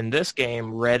 In this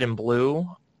game, Red and Blue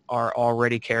are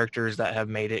already characters that have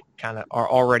made it are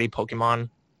already Pokemon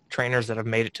trainers that have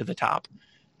made it to the top.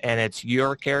 And it's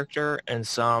your character and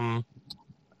some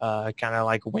kind of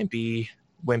like wimpy,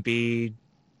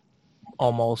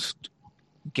 almost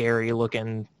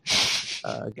Gary-looking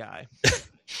guy.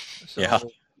 So Yeah.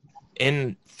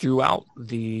 throughout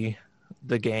the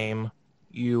game,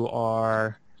 you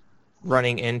are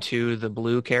running into the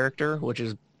blue character, which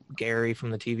is Gary from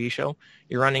the TV show.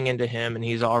 You're running into him, and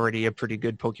he's already a pretty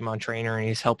good Pokemon trainer, and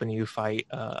he's helping you fight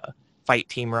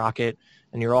Team Rocket.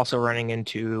 And you're also running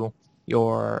into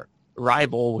your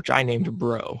rival, which I named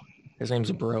Bro. His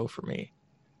name's Bro for me.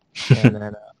 And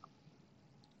then,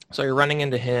 so you're running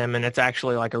into him, and it's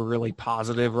actually like a really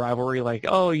positive rivalry. Like,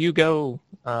 oh, you go,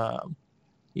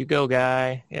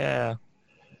 guy. Yeah.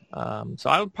 So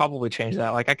I would probably change that.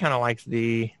 Like, I kind of liked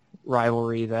the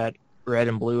rivalry that Red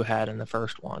and Blue had in the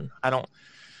first one. I don't.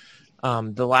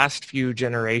 The last few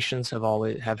generations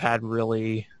have had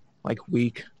really like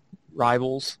weak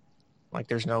rivals. Like,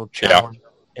 there's no challenge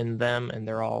in them, and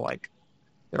they're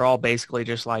all basically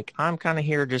just like, I'm kind of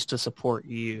here just to support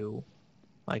you,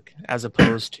 like, as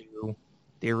opposed to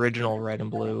the original Red and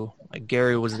Blue. Like,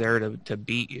 Gary was there to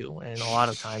beat you, and a lot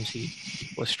of times he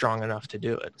was strong enough to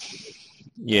do it.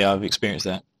 Yeah, I've experienced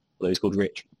that. Although he's called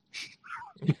Rich.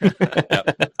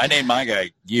 Yep. I named my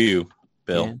guy you,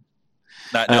 Bill.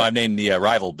 Yeah. I named the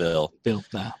rival Bill. Bill,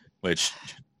 nah. Which,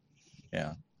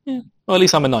 yeah. Well, at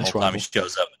least I'm a nice Whole time rival. he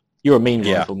shows up. You're a mean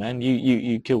rival, man.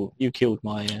 You killed my you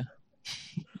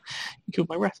killed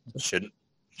my rat. Shouldn't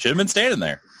have been standing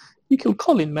there. You killed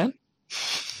Colin, man.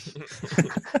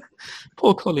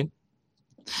 Poor Colin.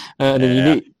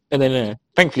 And then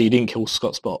thankfully you didn't kill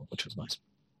Scott Spot, which was nice.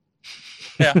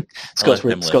 Yeah.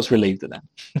 Scott's relieved at that.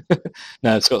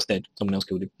 No, Scott's dead. Someone else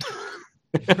killed him.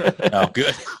 Oh,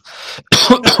 good.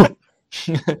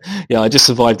 Yeah, I just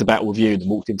survived the battle with you and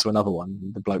walked into another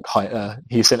one. The bloke,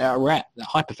 he sent out a rat that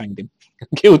hyperfanged him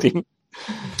and killed him.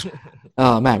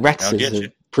 Oh, man, rats is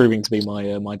proving to be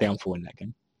my downfall in that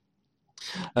game.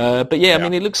 But yeah, I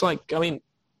mean, it looks like,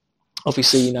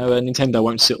 obviously, Nintendo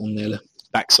won't sit on their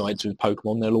backsides with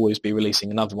Pokemon. They'll always be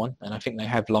releasing another one, and I think they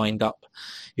have lined up.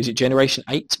 Is it Generation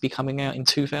 8 to be coming out in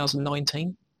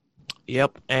 2019?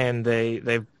 Yep, and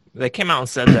they came out and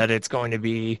said that it's going to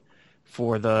be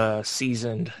for the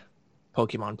seasoned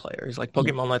Pokemon players. Like,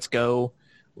 Pokemon Let's Go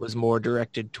was more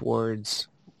directed towards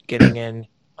getting in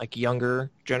like younger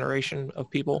generation of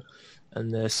people, and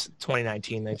this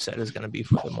 2019 they've said is going to be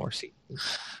for the more seasoned.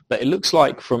 But it looks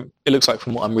like from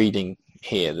what I'm reading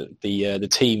here that the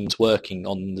teams working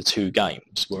on the two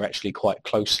games were actually quite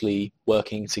closely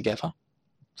working together.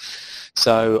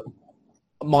 So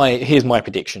here's my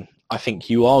prediction. I think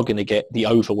you are going to get the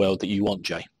overworld that you want,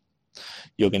 Jay.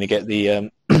 You're going to get the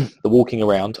the walking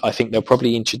around. I think they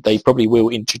probably will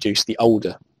introduce the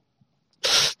older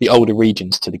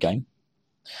regions to the game,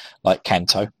 like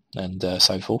Kanto and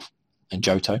so forth, and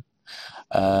Johto.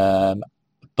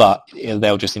 But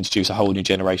they'll just introduce a whole new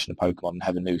generation of Pokemon and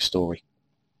have a new story.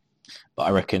 But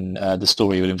I reckon the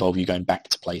story will involve you going back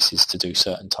to places to do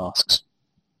certain tasks.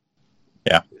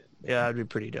 Yeah. Yeah, that'd be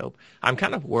pretty dope. I'm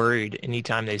kind of worried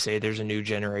anytime they say there's a new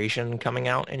generation coming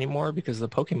out anymore, because the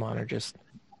Pokemon are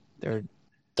they're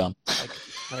dumb. Like,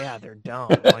 yeah, they're dumb.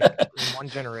 Like, in one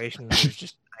generation, there's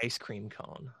just an ice cream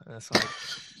cone. And it's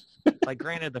like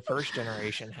granted, the first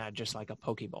generation had just like a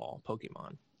Pokeball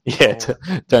Pokemon. Yeah,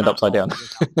 turned upside down.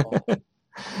 Yeah,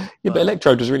 but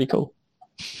Electrode was really cool.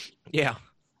 Yeah,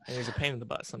 and he's a pain in the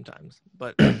butt sometimes.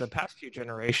 But the past few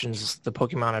generations, the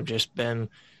Pokemon have just been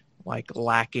like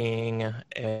lacking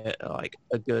like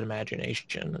a good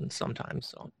imagination, and sometimes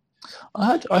so.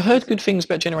 I heard good things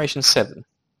about Generation 7,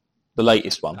 the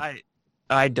latest one.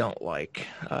 I don't like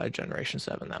Generation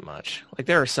 7 that much. Like,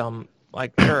 there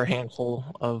are a handful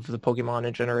of the Pokemon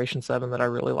in Generation 7 that I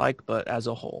really like, but as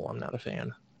a whole, I'm not a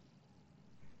fan.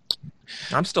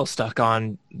 I'm still stuck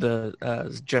on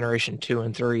the Generation 2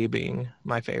 and 3 being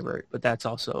my favorite, but that's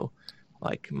also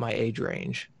like my age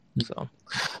range. So,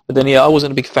 but then I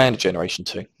wasn't a big fan of Generation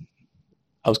 2.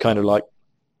 I was kind of like,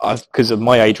 because of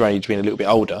my age range being a little bit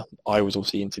older, I was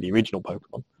also into the original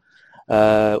Pokemon.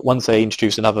 Once they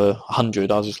introduced another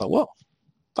 100, I was just like, what?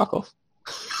 Fuck off.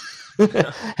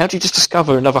 How do you just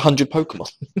discover another 100 Pokemon?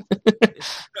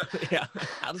 Yeah.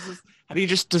 How do you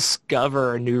just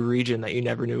discover a new region that you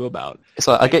never knew about? It's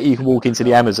like, I get you can walk into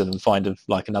the Amazon and find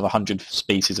another 100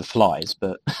 species of flies,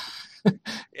 but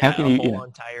how can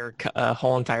a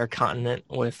whole entire continent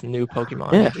with new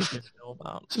Pokemon Yeah. that you didn't know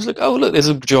about? So it's like, oh look, there's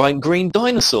a giant green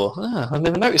dinosaur. I've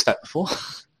never noticed that before.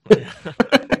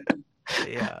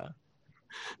 Yeah.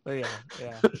 But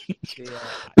yeah.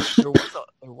 There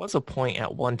was a point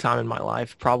at one time in my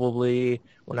life, probably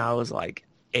when I was like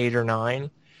 8 or 9,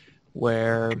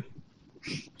 where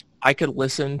I could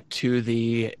listen to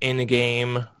the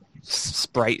in-game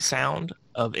sprite sound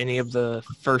of any of the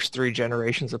first 3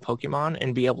 generations of Pokemon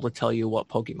and be able to tell you what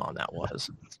Pokemon that was.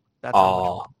 That's how much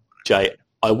Oh, Jay,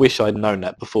 I wish I'd known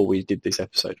that before we did this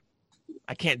episode.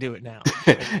 I can't do it now.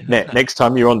 Next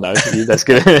time you're on, though, that's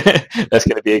gonna that's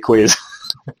gonna be a quiz.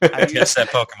 Guess that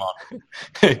Pokemon.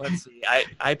 Let's see.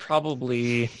 I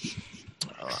probably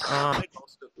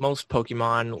most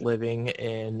Pokemon living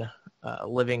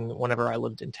whenever I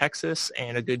lived in Texas,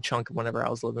 and a good chunk of whenever I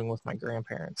was living with my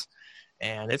grandparents.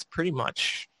 And it's pretty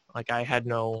much like I had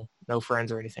no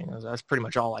friends or anything. That's pretty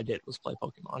much all I did was play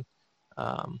Pokemon.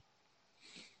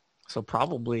 So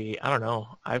probably, I don't know,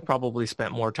 I've probably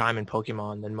spent more time in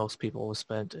Pokemon than most people have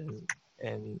spent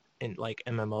in like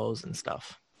MMOs and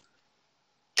stuff.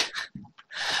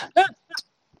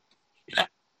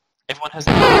 Everyone has.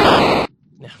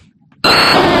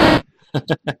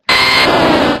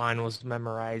 Mine was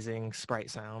memorizing sprite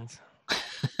sounds.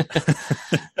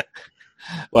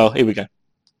 Well, here we go.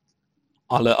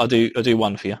 I'll do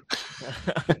one for you.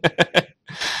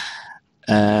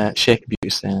 Share computer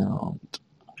sound.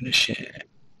 I'm going to share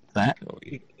that.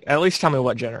 At least tell me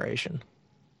what generation.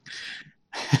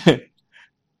 Did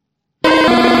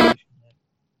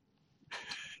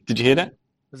you hear that?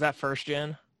 Was that first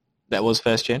gen? That was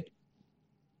first gen.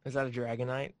 Is that a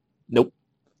Dragonite? Nope.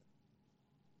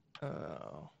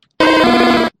 Oh.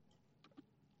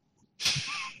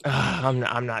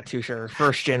 I'm not too sure.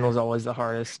 First gen was always the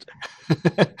hardest.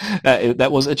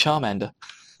 That was a Charmander.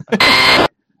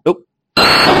 Nope.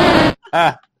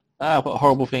 What a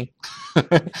horrible thing.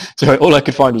 Sorry, all I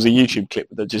could find was a YouTube clip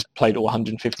that just played all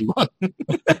 151.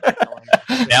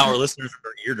 Now our listeners'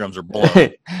 eardrums are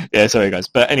blown. Yeah, sorry guys.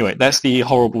 But anyway, that's the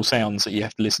horrible sounds that you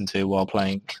have to listen to while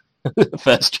playing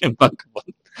first gen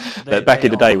Pokemon. That back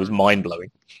in the day was mind-blowing.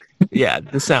 Yeah,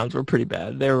 the sounds were pretty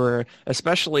bad. There were,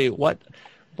 especially, what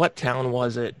town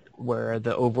was it where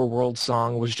the overworld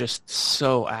song was just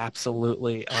so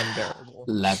absolutely unbearable?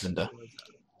 Lavender.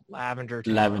 Lavender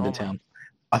Town. Lavender Town.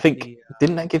 I think,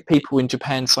 didn't that give people in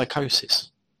Japan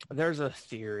psychosis? There's a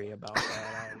theory about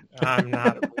that. I'm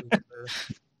not a believer.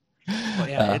 But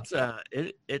yeah,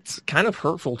 it's kind of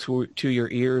hurtful to your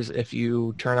ears if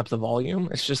you turn up the volume.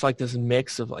 It's just like this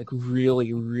mix of like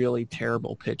really, really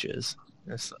terrible pitches.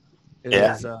 It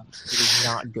is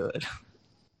not good.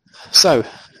 So,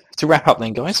 to wrap up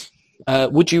then, guys,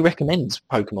 would you recommend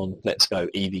Pokemon Let's Go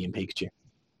Eevee and Pikachu?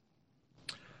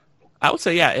 I would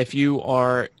say, yeah, if you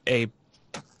are a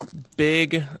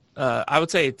big, I would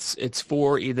say it's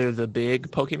for either the big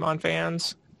Pokemon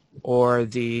fans or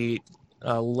the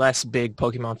less big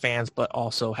Pokemon fans, but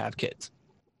also have kids.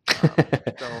 So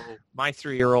my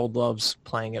 3-year-old loves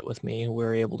playing it with me.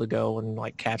 We're able to go and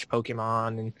like catch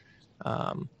Pokemon,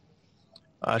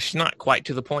 and she's not quite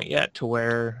to the point yet to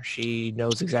where she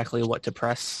knows exactly what to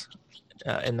press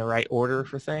in the right order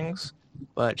for things,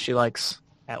 but she likes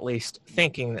at least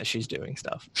thinking that she's doing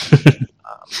stuff.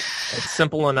 It's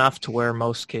simple enough to where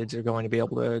most kids are going to be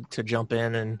able to jump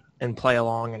in and play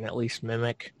along and at least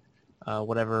mimic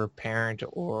whatever parent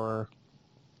or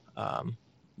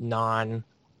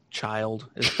non-child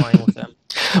is playing with them.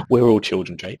 We're all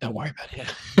children, Jake. Don't worry about it.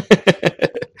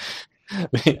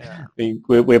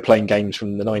 We're playing games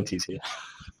from the 90s here.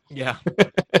 Yeah.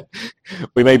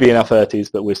 We may be in our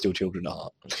 30s, but we're still children at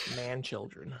heart. Man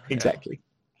children. Exactly.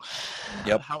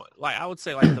 Yeah. Yep. I would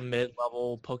say like the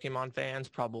mid-level Pokemon fans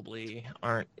probably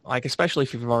aren't, like, especially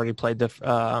if you've already played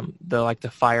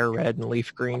the Fire Red and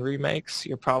Leaf Green remakes,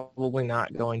 you're probably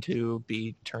not going to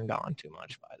be turned on too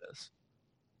much by this.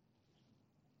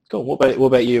 Cool. What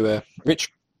about you,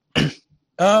 Rich?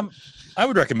 I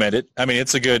would recommend it. I mean,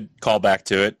 it's a good callback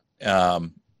to it.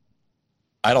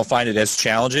 I don't find it as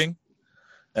challenging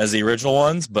as the original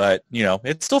ones, but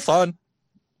it's still fun.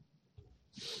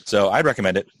 So I'd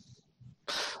recommend it.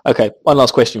 Okay, one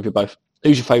last question for you both.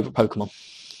 Who's your favourite Pokemon?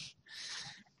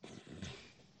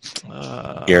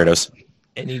 Gyarados.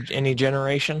 Any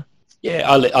generation? Yeah,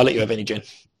 I'll let you have any gen.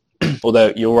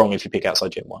 Although you're wrong if you pick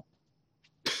outside Gen 1.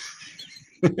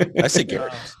 I say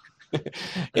Gyarados.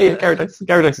 Yeah,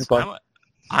 Gyarados is fine.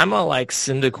 I'm a like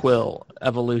Cyndaquil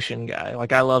evolution guy.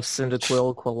 Like I love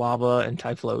Cyndaquil, Quilava, and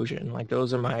Typhlosion. Like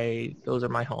those are my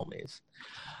homies.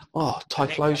 Oh,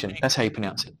 Typhlosion. That's how you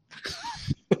pronounce it.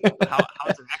 How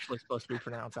is it actually supposed to be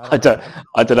pronounced? I don't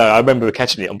know. I remember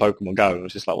catching it on Pokemon Go and I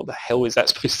was just like, what the hell is that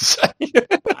supposed to say?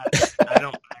 I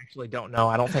don't actually don't know.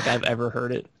 I don't think I've ever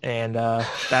heard it, and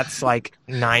that's like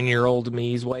 9-year-old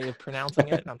me's way of pronouncing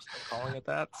it, and I'm still calling it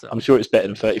that. So I'm sure it's better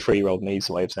than 33-year-old me's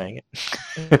way of saying it.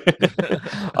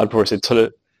 I'd probably say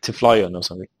Typhlosion or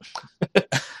something.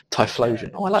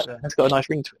 Typhlosion. Oh, I like that. That's got a nice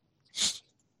ring to it.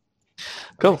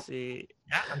 Cool. See,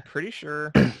 yeah, I'm pretty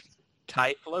sure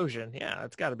Typhlosion. Yeah,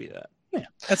 it's got to be that. Yeah,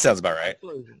 That sounds about right.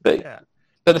 Typhlosion. But- Yeah.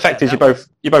 but the fact is, you're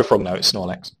both wrong now. It's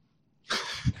Snorlax.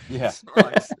 Yeah.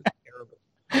 Snorlax is terrible.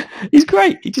 He's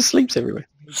great. He just sleeps everywhere.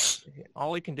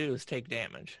 All he can do is take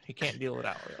damage. He can't deal it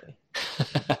out, really.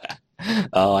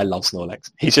 Oh, I love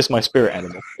Snorlax. He's just my spirit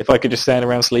animal. If I could just stand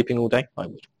around sleeping all day, I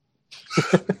would.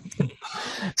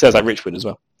 Sounds like Richwood as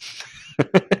well.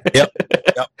 Yep.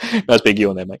 Nice big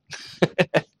yawn there, mate.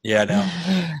 Yeah, no.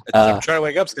 I'm trying to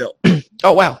wake up still.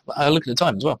 Oh, wow. Look at the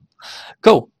time as well.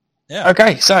 Cool. Yeah.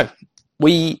 Okay, so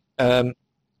we, are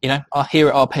here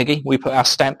at our Peggy. We put our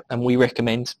stamp and we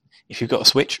recommend, if you've got a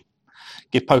Switch,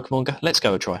 give Pokemon Go. Let's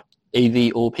go a try.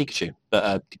 Eevee or Pikachu.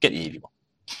 But get the Eevee one.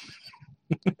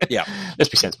 Yeah. Let's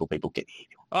be sensible, people. Get the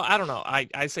Eevee one. Well, I don't know.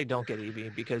 I say don't get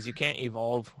Eevee because you can't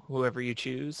evolve whoever you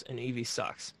choose, and Eevee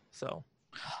sucks. So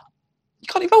You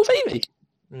can't evolve Eevee.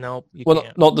 nope, you Well,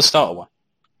 can't. not the starter one.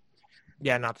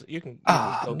 Yeah, not you can go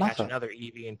catch another. another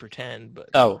Eevee and pretend, but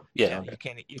Oh, yeah. you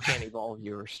can't evolve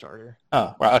your starter.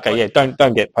 Oh, right. Okay, yeah. Don't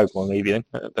get Pokemon Eevee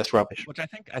then. That's rubbish. Which I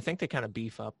think they kind of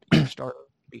beef up your starter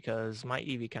because my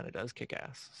Eevee kind of does kick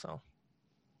ass. So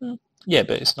Yeah,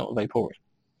 but it's not Vaporeon.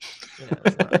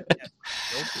 it's not,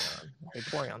 Jolteon.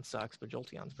 Vaporeon sucks, but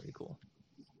Jolteon's pretty cool.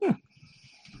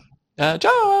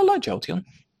 I like Jolteon.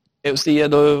 It was the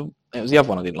other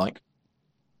one I didn't like.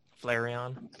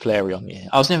 Flareon. Flareon, yeah.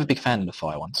 I was never a big fan of the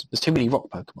fire ones. There's too many rock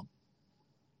Pokemon.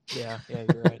 Yeah, you're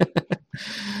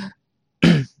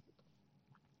right.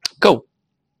 Cool.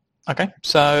 Okay,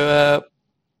 so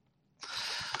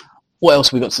what else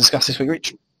have we got to discuss this week,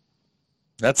 Rich?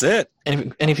 That's it.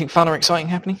 Anything fun or exciting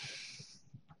happening?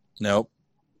 Nope.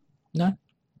 No?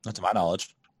 Not to my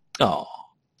knowledge. Oh,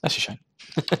 that's a shame.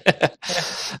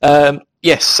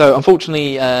 Yes, so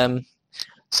unfortunately,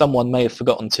 someone may have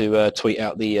forgotten to tweet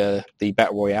out the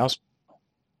Battle Royales.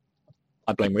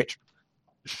 I blame Rich.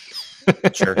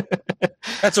 Sure.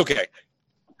 That's okay.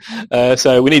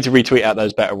 So we need to retweet out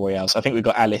those Battle Royales. I think we've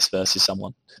got Alice versus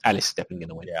someone. Alice is definitely going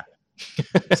to win.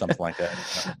 Yeah. Something like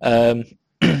that.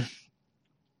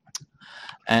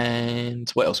 And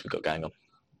what else we got going on?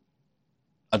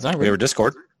 I don't know. We have a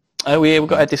Discord. Oh, yeah, we've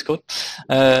got our Discord.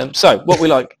 So what we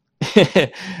like,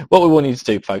 what we want you to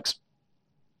do, folks,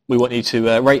 we want you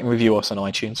to rate and review us on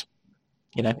iTunes.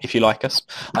 If you like us.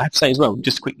 I have to say as well,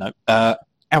 just a quick note, our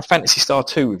Phantasy Star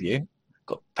 2 review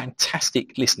got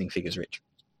fantastic listening figures, Rich.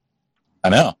 I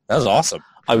know. That was awesome.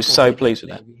 I was so pleased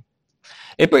with that.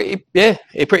 It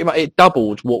pretty much it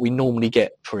doubled what we normally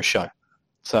get for a show.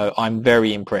 So I'm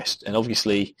very impressed. And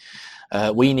obviously,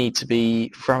 we need to be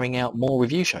throwing out more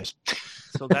review shows.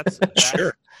 So that's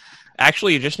Sure.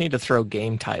 Actually, you just need to throw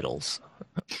game titles.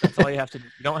 That's all you have to do.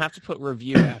 You don't have to put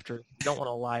review after. You don't want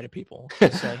to lie to people.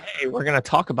 Just say, hey, we're going to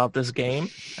talk about this game,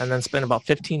 and then spend about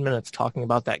 15 minutes talking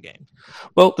about that game.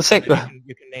 Well, the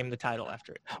You can name the title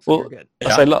after it. So Well, you're good.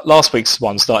 I say last week's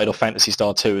one started off Phantasy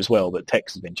Star 2 as well, but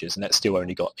Text Adventures, and that's still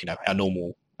only got our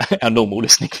normal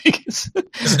listening figures.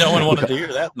 Because no one wanted to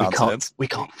hear that nonsense. We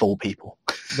can't fool people.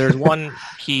 There's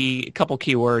a couple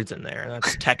key words in there, and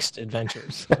that's text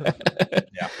adventures.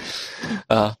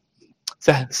 Yeah.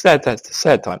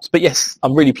 Sad times. But yes,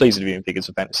 I'm really pleased with reviewing figures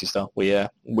for Phantasy Star. We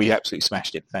absolutely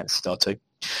smashed it for Phantasy Star 2.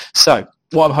 So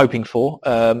what I'm hoping for,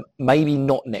 maybe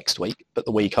not next week, but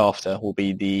the week after, will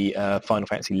be the Final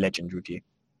Fantasy Legend review.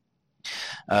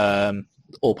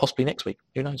 Or possibly next week.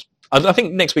 Who knows? I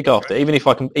think next week after, even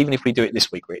if we do it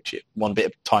this week, Rich, one bit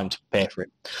of time to prepare for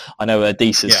it. I know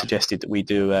Deesa suggested that we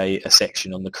do a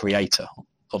section on the creator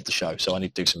of the show, so I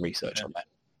need to do some research on that.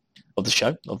 Of the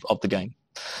show, of the game.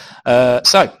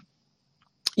 So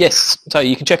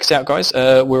you can check us out, guys.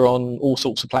 We're on all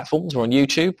sorts of platforms. We're on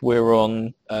YouTube. We're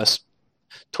on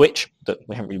Twitch, that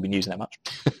we haven't really been using that much.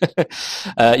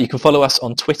 You can follow us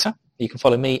on Twitter. You can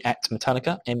follow me at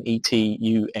Metallica,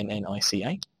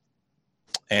 METUNNICA.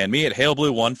 And me at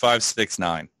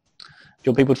HaleBlue1569. Do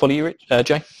you want people to follow you,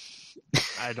 Jay?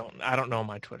 I don't know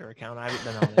my Twitter account. I haven't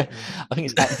been on it. I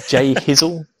think it's at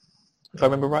jhizzle, if I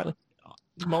remember rightly.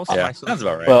 Most of my sounds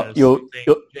about right. Well,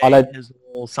 I'll add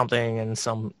Hizzle something in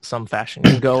some fashion.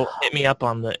 You can go hit me up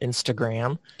on the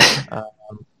Instagram,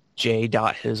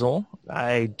 j.hizzle.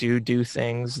 I do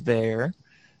things there.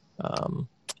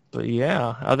 But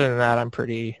yeah, other than that, I'm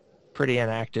pretty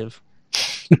inactive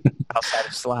outside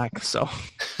of Slack. So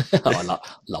I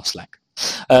love Slack.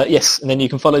 Yes, and then you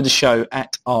can follow the show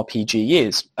at RPG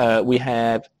Years. We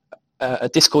have a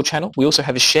Discord channel. We also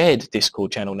have a shared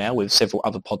Discord channel now with several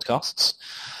other podcasts,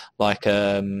 like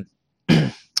I'm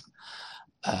trying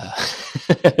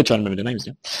to remember the names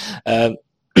now.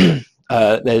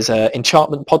 There's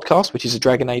Enchantment Podcast, which is a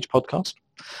Dragon Age podcast.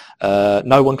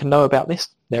 No One Can Know About This.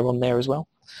 They're on there as well.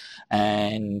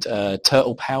 And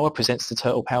Turtle Power presents the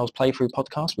Turtle Powers playthrough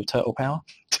podcast with Turtle Power.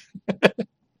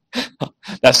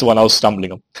 That's the one I was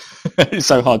stumbling on. It's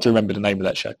so hard to remember the name of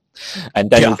that show. And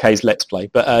Daniel K's Let's Play.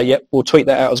 But we'll tweet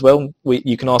that out as well.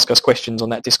 You can ask us questions on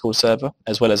that Discord server,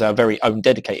 as well as our very own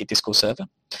dedicated Discord server.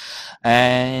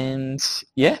 And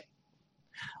yeah,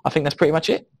 I think that's pretty much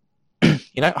it.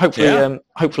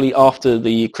 Hopefully after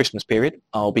the Christmas period,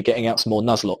 I'll be getting out some more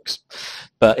Nuzlocks.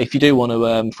 But if you do want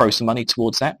to throw some money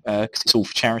towards that, because it's all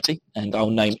for charity, and I'll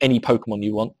name any Pokemon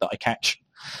you want that I catch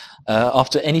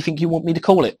after anything you want me to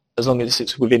call it, as long as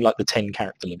it's within like the 10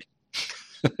 character limit.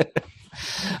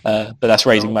 But that's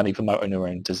raising money for Motor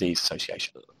Neurone Disease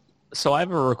Association. So I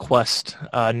have a request,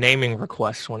 naming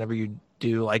request whenever you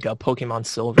do like a Pokemon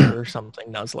Silver or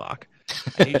something Nuzlocke.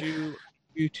 I need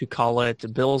you to call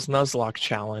it Bill's Nuzlocke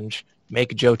Challenge,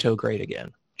 Make Johto Great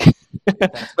Again.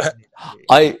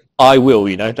 I will,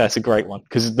 that's a great one,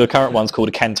 because the current one's called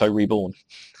a Kanto Reborn.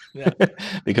 Yeah.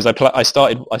 Because I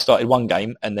started one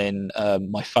game and then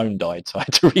my phone died, so I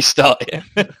had to restart it.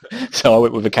 So I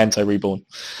went with a Kanto Reborn.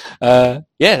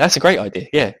 That's a great idea.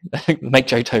 Yeah, make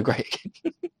Johto great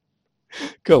again.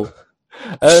 Cool.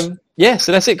 So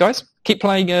that's it, guys. Keep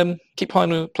playing the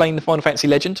Final Fantasy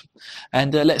Legend,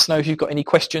 and let us know if you've got any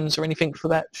questions or anything for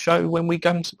that show when we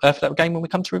come for that game when we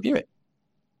come to review it.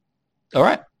 All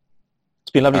right.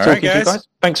 It's been lovely talking to you guys.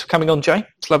 Thanks for coming on, Jay.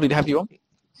 It's lovely to have you on.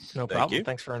 No problem.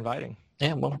 Thanks for inviting.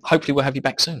 Yeah, well, hopefully we'll have you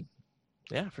back soon.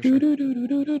 Yeah, for sure.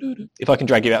 If I can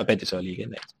drag you out of bed this early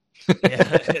again next.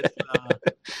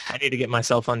 I need to get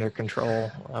myself under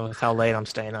control with how late I'm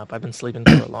staying up. I've been sleeping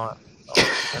so long.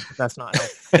 That's not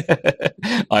helpful.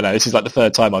 I know. This is like the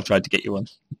third time I've tried to get you on.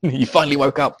 You finally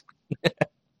woke up.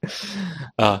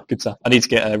 Good stuff. I need to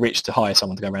get Rich to hire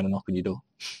someone to go around and knock on your door.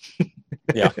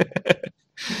 Yeah.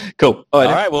 Cool. All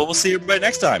right. Well, we'll see everybody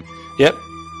next time. Yep.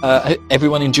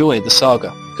 Everyone enjoy the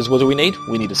saga, because what do we need?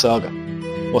 We need a saga.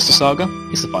 What's the saga?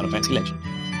 It's the Final Fantasy Legend.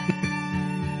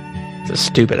 It's a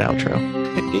stupid outro.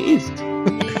 It is.